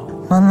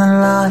lavoro, ma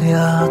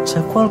nell'aria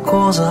c'è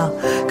qualcosa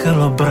che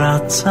lo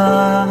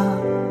abbraccia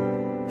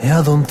e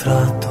ad un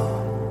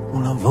tratto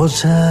una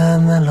voce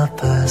nella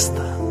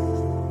testa.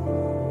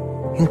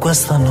 In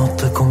questa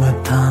notte come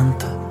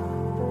tante,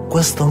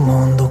 questo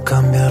mondo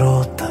cambia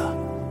rotta.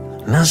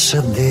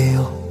 Nasce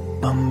Dio,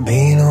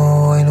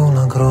 bambino in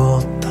una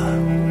grotta.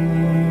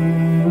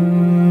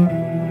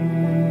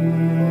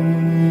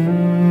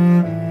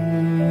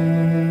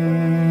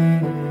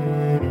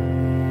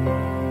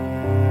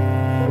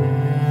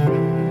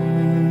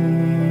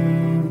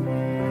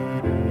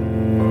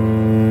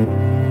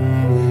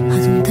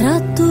 Ad un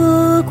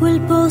tratto quel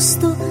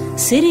posto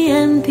si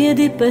riempie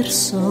di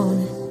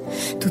persone,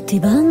 tutti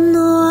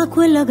vanno a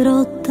quella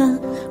grotta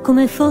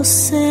come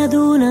fosse ad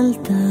un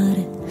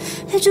altare.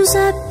 E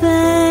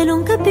Giuseppe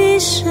non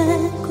capisce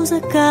cosa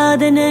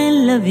accade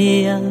nella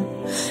via,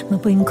 ma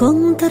poi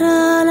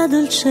incontra la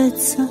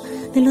dolcezza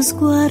dello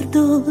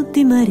sguardo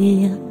di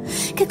Maria,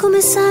 che come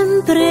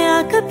sempre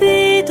ha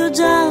capito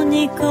già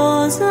ogni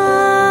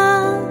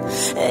cosa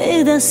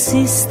ed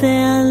assiste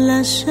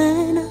alla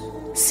scena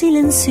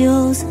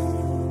silenziosa.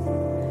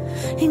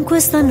 In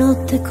questa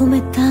notte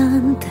come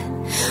tante,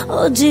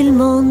 oggi il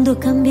mondo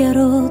cambia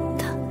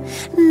rotta,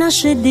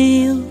 nasce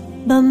Dio,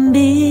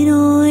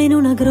 bambino in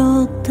una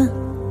grotta.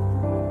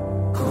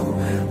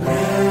 Come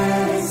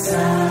brezza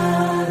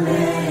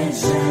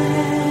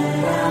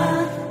leggera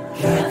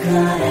che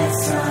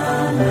accarezza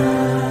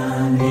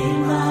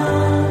l'anima.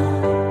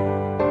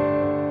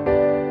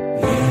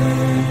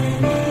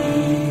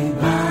 Vieni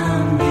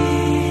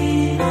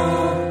bambino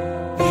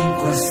in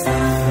questa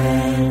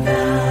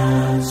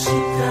fredda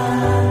città,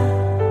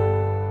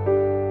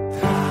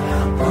 tra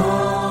la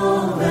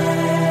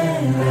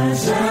povera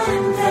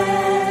gente.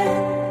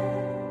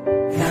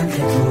 Anche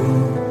tu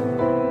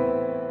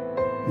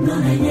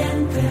non hai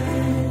niente,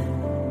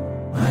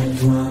 ma il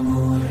tuo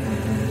amore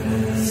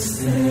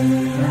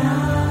resterà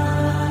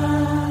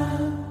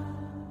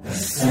per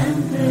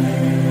sempre.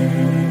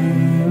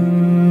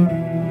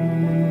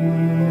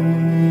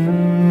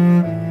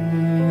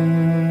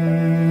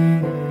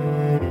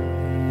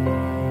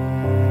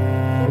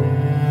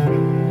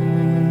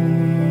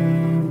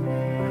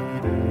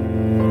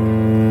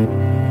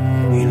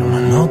 In una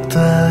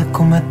notte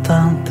come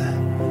tante,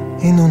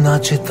 in una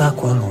città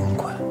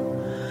qualunque,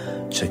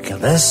 c'è chi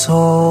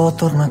adesso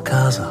torna a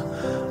casa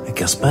e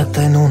che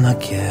aspetta in una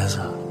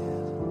chiesa.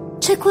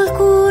 C'è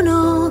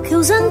qualcuno che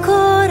usa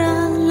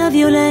ancora la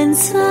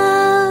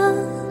violenza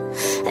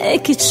e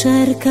chi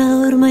cerca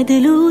ormai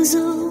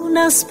deluso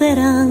una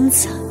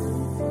speranza.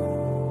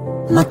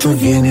 Ma tu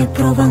vieni e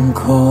prova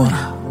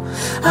ancora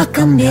a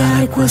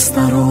cambiare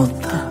questa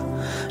rotta.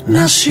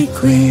 Nasci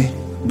qui,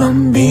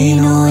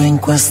 bambino, in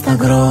questa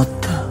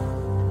grotta.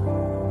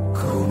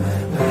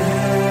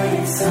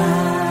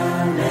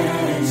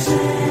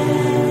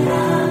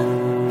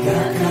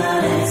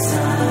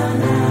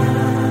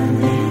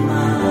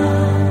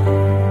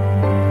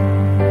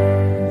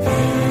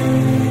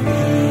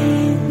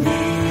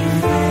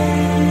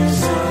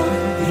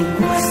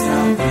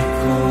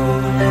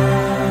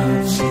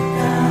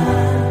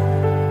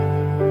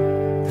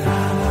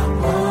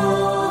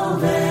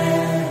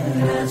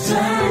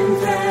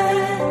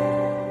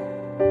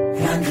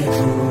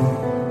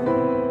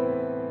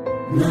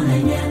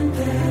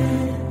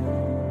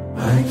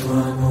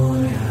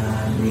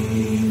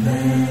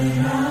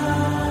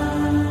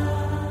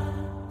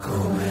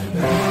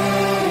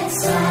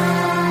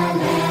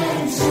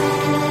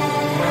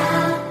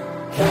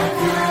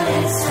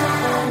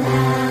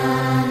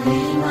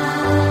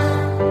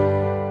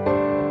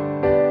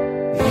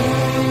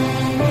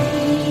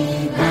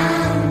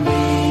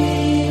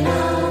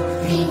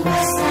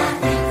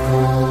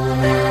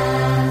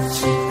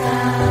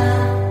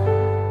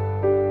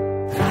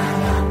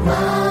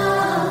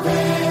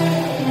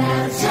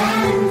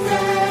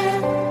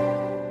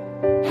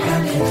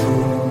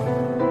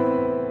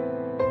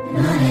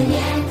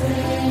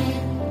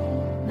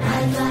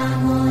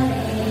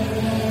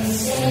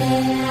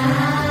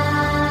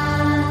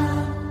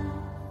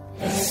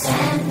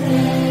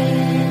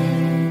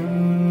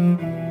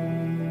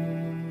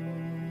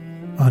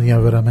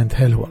 Anja verament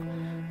ħelwa.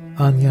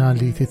 Anja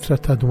li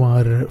titratta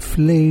dwar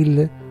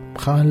flejl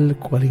bħal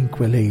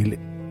kwalinkwe lejl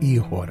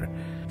ieħor,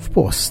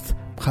 f'post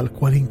bħal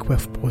kwalinkwe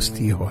f'post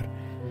ieħor.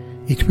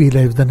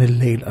 Jitwila f'dan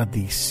il-lejl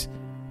qaddis,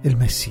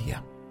 il-Messija.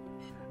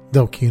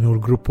 Daw kienu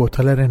l-gruppo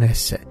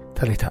tal-RNS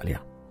tal-Italja.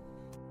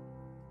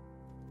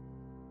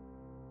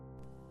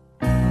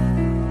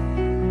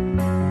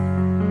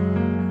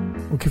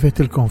 U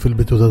kifetilkom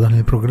fil-bidu ta' dan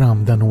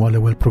il-programm, dan huwa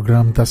l-ewwel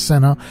programm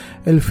tas-sena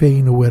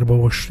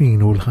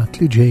 2024 u l-ħadd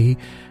li ġej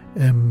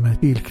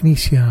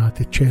il-Knisja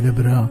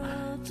tiċċelebra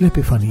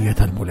l-Epifanija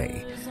tal-Mulej,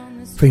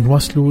 fejn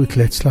waslu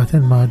 3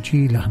 slaten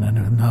maġġi li aħna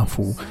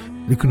nafu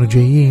li kienu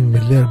ġejjin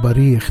mill-erba'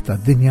 riħ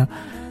tad-dinja,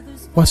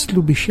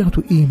 waslu biex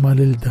jagħtu qima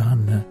lil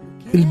dan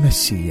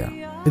il-Messija,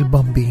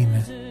 il-bambin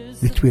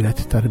li twilet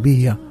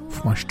tarbija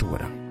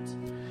f'Maxtura.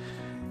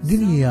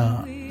 Din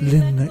hija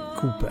Lynn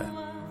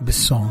Cooper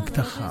bis-song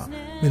tagħha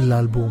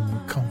mill-album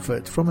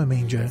Comfort from a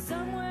Manger,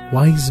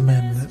 Wise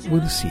Men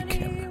Will Seek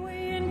Him.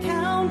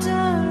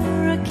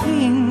 A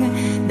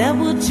king that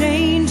will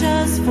change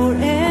us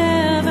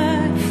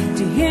forever.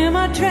 To him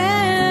our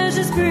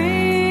treasures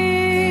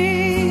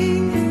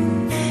bring,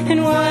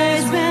 and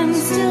wise men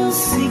still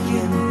seek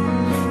him.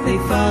 They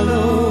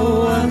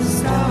follow a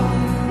star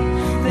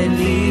that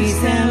leads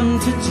them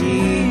to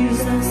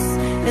Jesus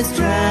as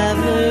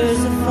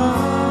travelers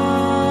afar.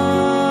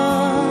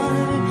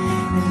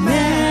 And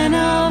men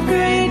of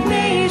great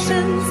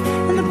nations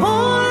and the poor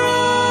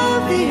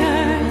of the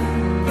earth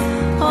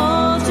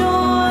all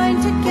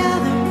join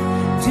together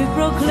to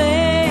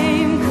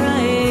proclaim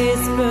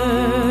Christ's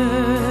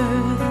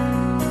birth.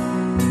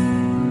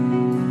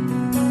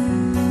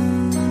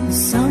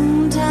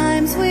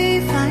 Sometimes we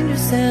find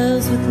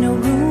ourselves with no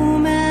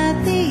room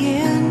at the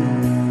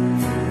inn,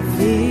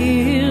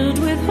 filled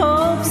with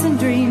hopes and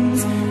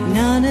dreams,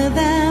 none of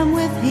them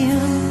with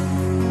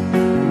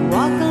him.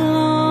 Walk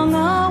along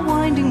a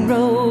winding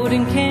road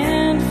and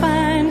can't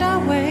find our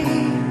way.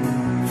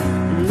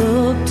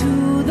 Look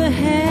to the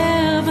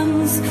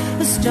heavens,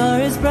 a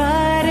star as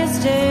bright as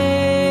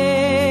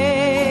day,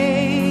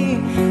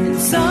 and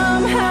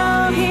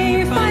somehow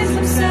he finds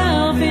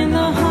himself in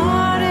the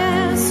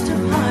hardest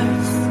of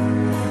hearts.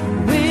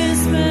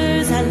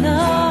 Whispers, I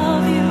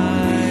love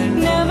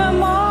you, never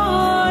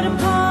more to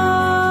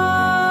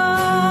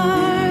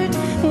part.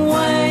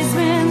 Wise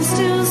men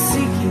still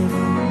seek you,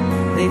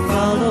 they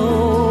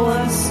follow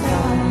a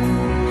star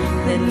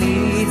that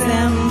leads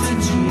them to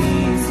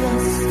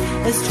Jesus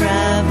as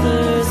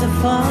travelers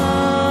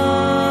afar.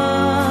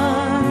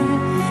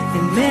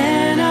 And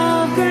men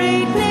of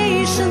great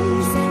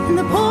nations and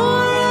the poor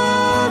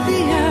of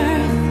the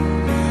earth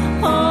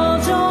all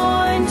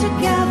join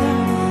together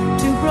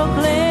to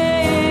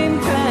proclaim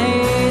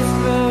Christ's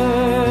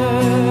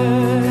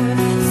birth.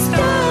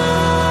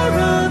 Star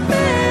of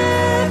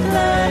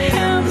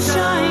Bethlehem,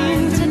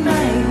 shine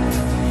tonight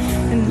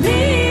and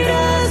lead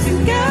us and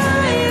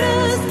guide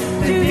us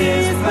to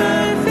his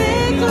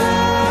perfect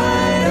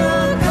light.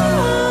 Oh,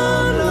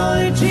 come,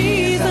 Lord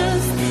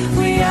Jesus,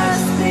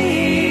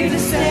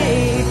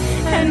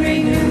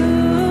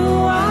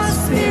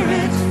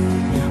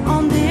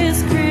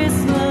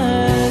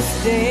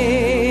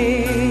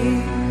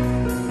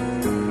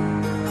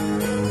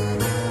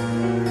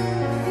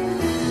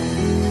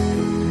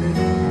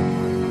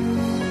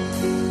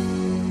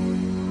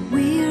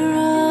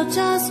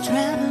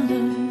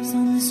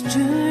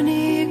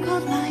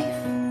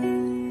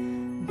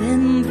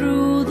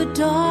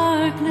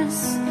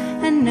 darkness,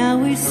 and now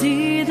we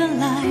see the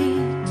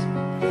light.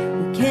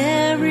 We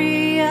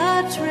carry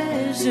a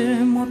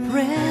treasure more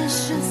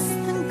precious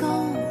than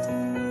gold,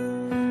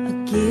 a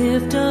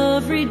gift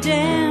of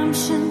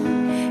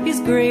redemption, His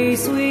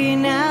grace we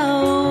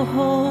now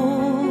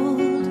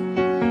hold.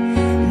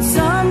 And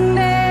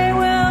someday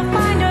we'll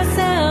find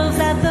ourselves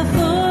at the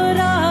foot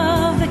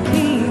of the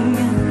King,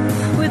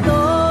 with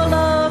all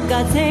of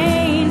God's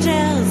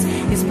angels,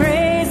 His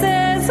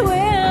praises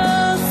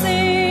will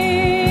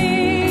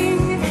sing.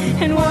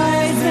 And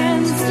wise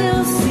men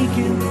still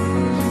seeking,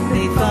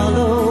 they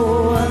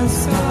follow a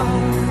star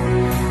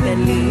that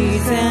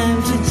leads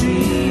them to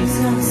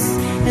Jesus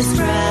as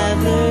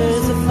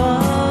travelers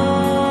afar.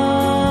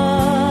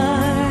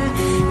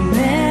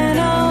 Men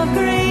of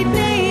great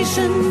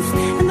nations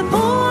and the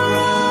poor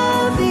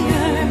of the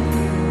earth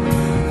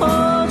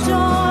all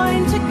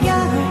join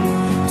together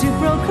to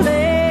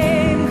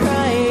proclaim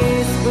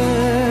Christ's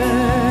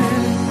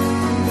birth.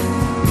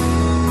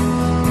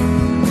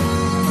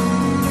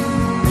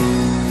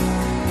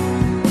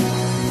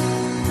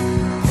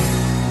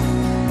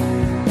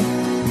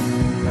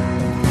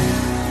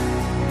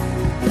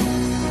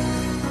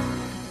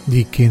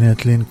 Dik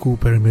kienet Lynn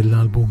Cooper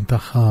mill-album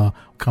tagħha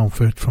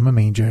Comfort from a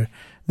Manger,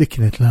 dik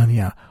kienet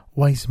l-għanja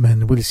Wise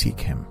Men Will Seek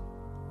Him.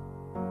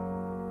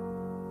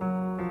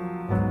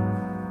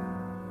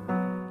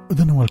 U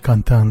dan huwa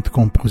l-kantant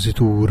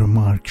kompożitur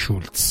Mark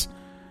Schultz,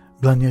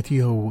 bl-għanja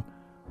tiegħu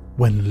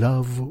When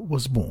Love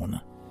Was Born.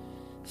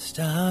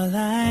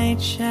 Starlight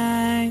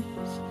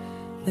shines,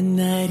 the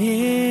night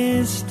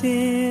is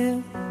still,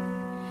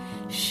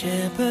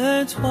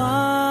 shepherds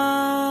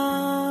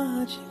watching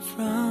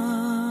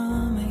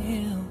from a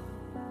hill.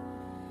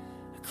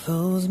 I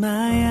close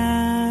my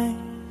eyes,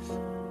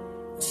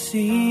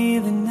 see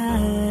the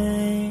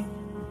night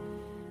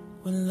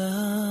when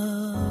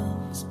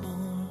love was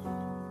born.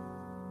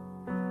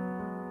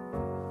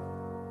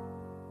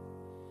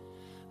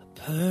 A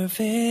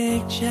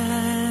perfect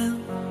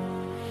child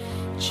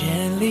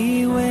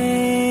gently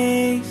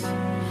waves,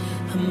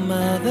 a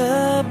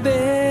mother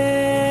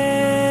bends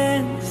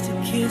to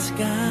kiss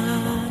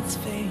God's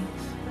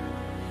face.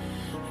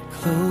 I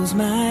close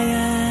my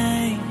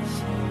eyes,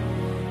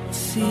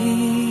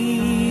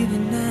 see the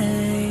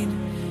night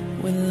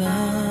when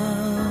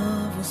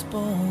love was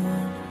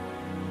born.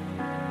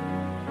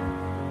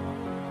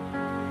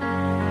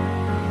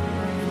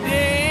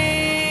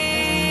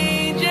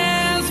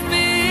 Angels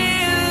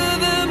fill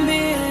the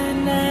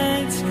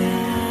midnight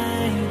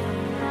sky,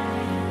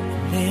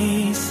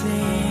 they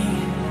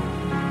sing,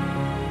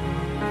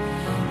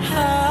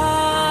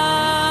 Hallelujah,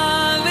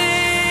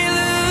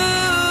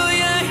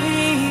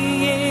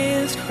 He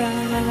is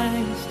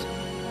Christ,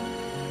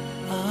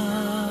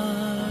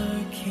 our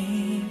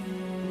King.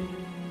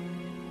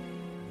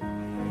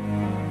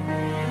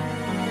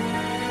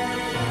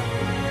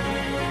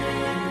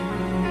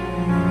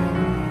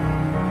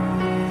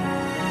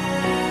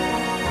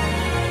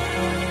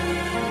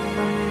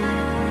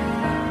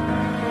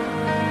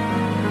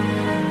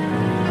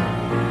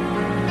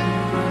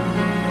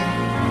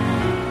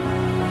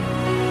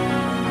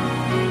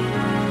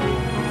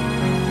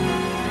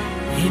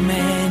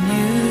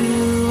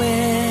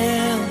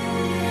 Emmanuel,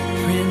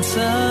 Prince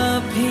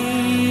of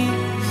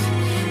Peace,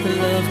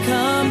 love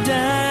come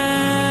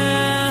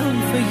down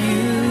for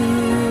you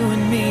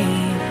and me.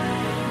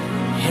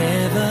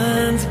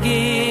 Heaven's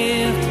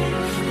gift,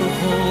 a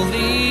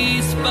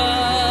holy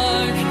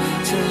spark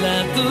to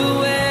light the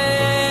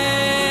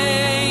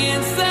way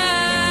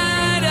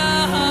inside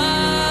our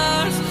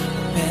hearts.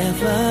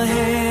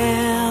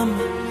 Bethlehem,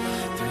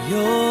 through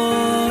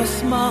your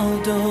small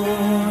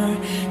door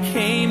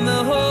came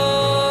the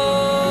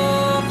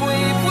hope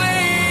we've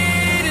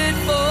waited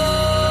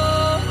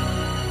for.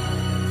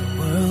 The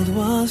world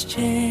was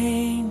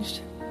changed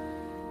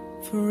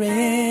forevermore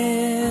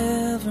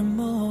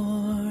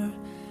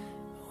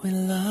when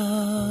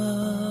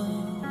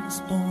love was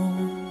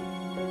born.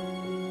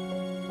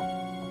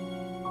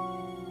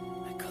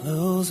 I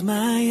close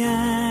my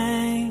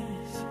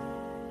eyes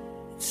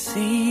and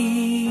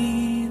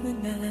see the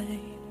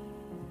night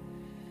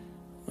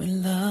when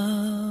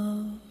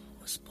love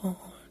was born.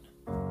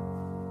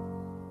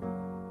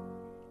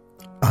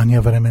 Għanja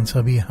verament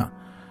sabiħa,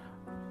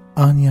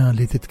 għanja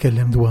li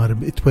titkellem dwar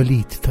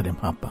it-twelid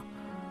tal-imħabba.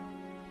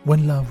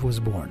 When Love Was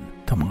Born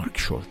ta' Mark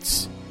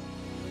Schultz.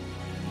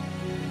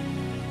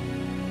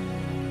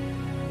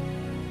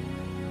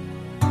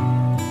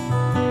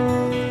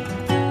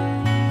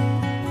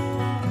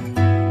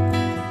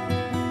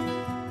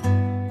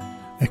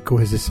 Ekku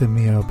eżis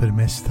semmija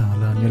permess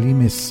tal-għanja li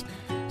jmiss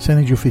se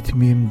niġu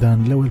fit-tmiem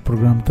dan l-ewwel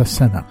programm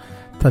tas-sena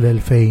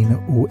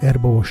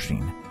tal-2024.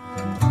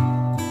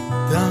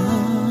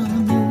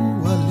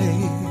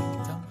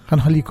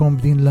 Ħanħallikom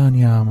b'din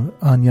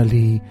l-għanja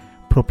li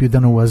propju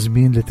dan huwa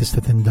żmien li tista'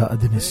 tindaq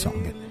din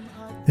is-song.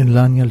 Din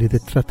l-għanja li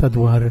titratta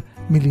dwar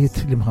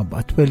miliet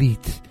l-imħabba,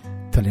 twelid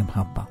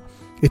tal-imħabba,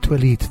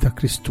 it-twelid ta'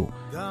 Kristu,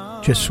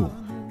 Ġesu,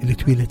 li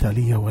twilet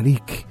għalija u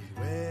għalik,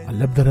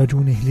 għall-ebda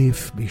raġuni ħlief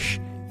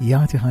biex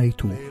jagħti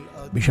ħajtu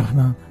biex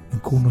aħna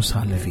nkunu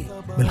salvi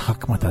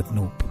mill-ħakma ta'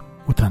 dnub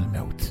u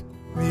tal-mewt.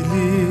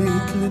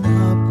 Milik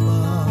l-imħabba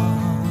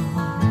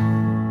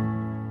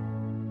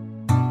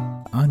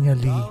Għanja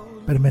li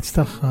permezz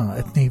tagħha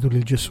qed ngħidu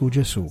lil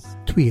Ġesu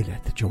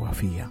twilet ġewwa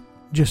fija.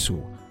 Ġesu,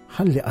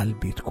 ħalli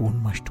qalbi tkun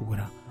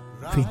maxtura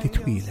fejn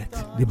titwilet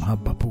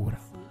l-imħabba pura.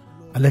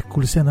 Għalhekk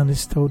kull sena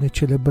nistgħu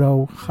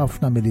niċċelebraw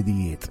ħafna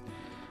milidijiet,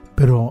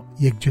 però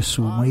jekk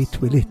Ġesu ma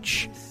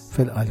jitwilitx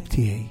fil-qalb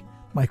tiegħi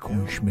ma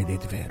jkunx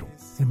milid veru.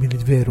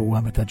 Il-milid veru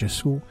huwa meta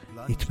Ġesu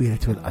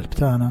jitwilet fil-qalb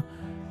tagħna,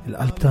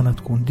 il-qalb tagħna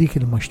tkun dik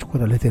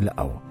il-maxtura li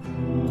tilqgħu.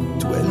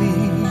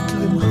 twelit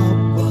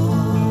l-imħabba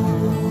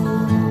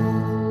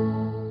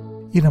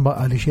Jiena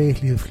baqa li xejn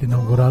li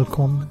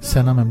fl-inauguralkom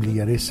sena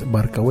memlija ris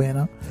barka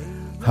wena,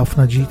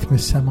 ħafna ġid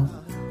mis-sema,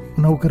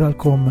 u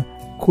nawguralkom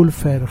kull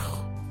ferħ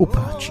u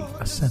paċi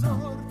għas-sena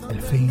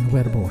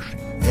 2024.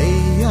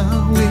 ejja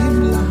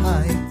wimla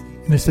ħajt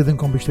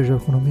Nistedinkom biex terġgħu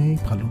tkunu miegħi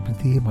bħallum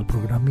inti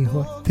mal-programm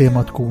ieħor,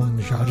 tema tkun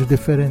xi ħaġa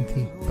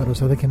differenti, però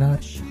sa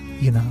dakinhar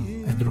jiena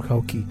Andrew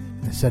Kawki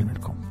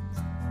nisselmilkom.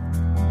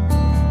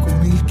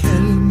 kun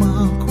il-kelma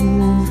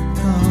kun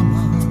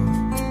it-tama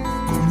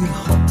kun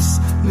il-ħobs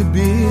li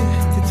bih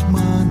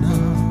titmana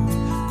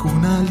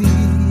kun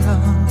għalija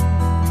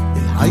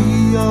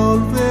il-ħajja u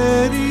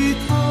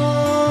l-verità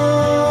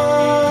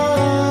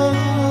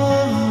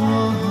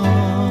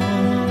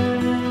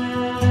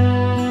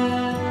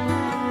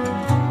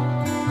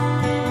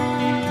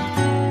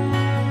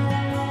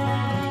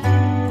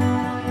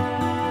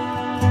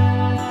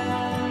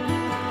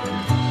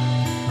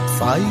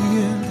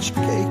Fajjen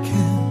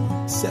xkejken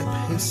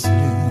sebħ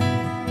islim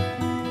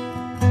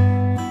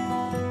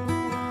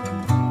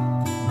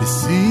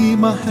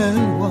Bissima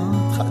ħelwa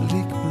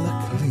tħallik bla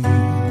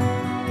klim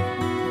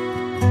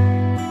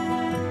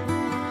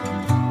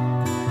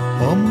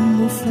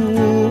Ommu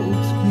fuq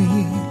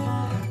tmil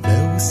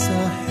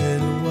lewsa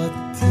ħelwa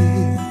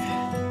tih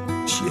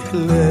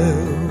xieħlew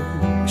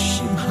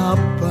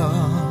ximħabba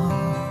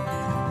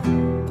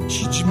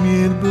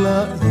xieġmil bla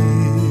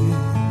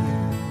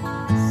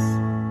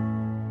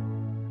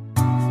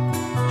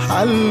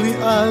ħalli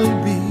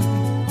qalbi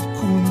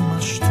tkun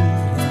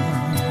maxtura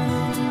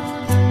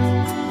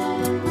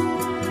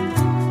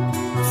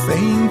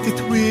fejn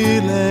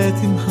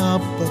titwilet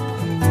imħabba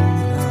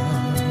pura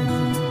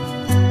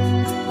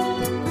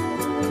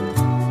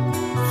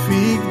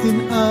fik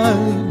din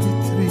qalbi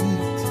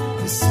trid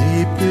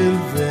issib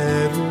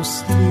il-veru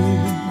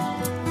slim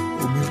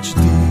u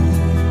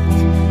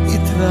mill-ġdid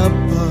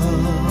jitrabba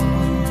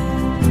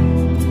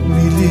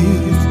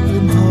milit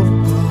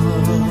l-imħabba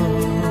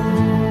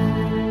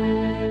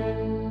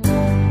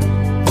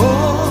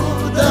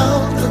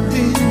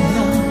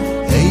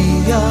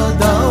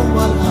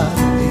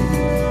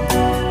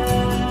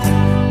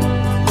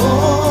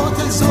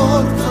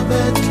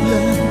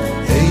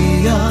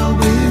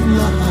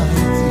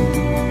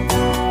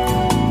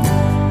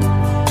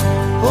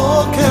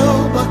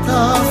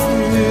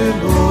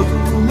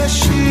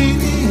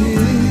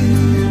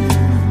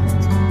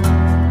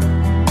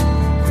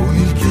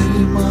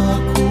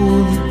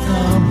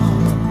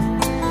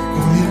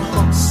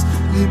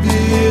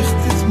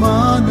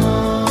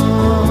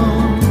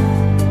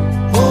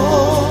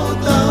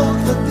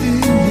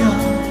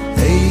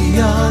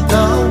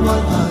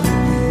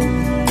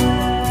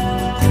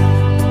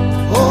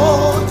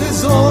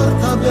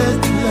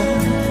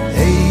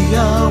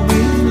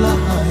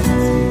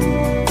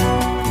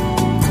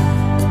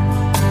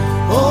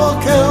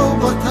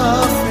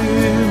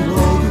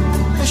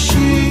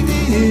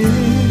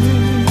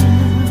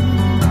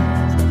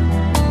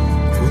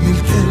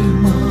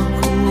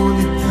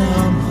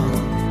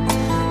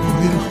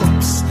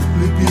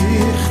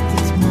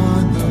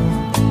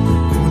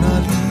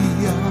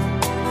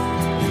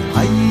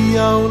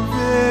ħajja u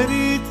l-verità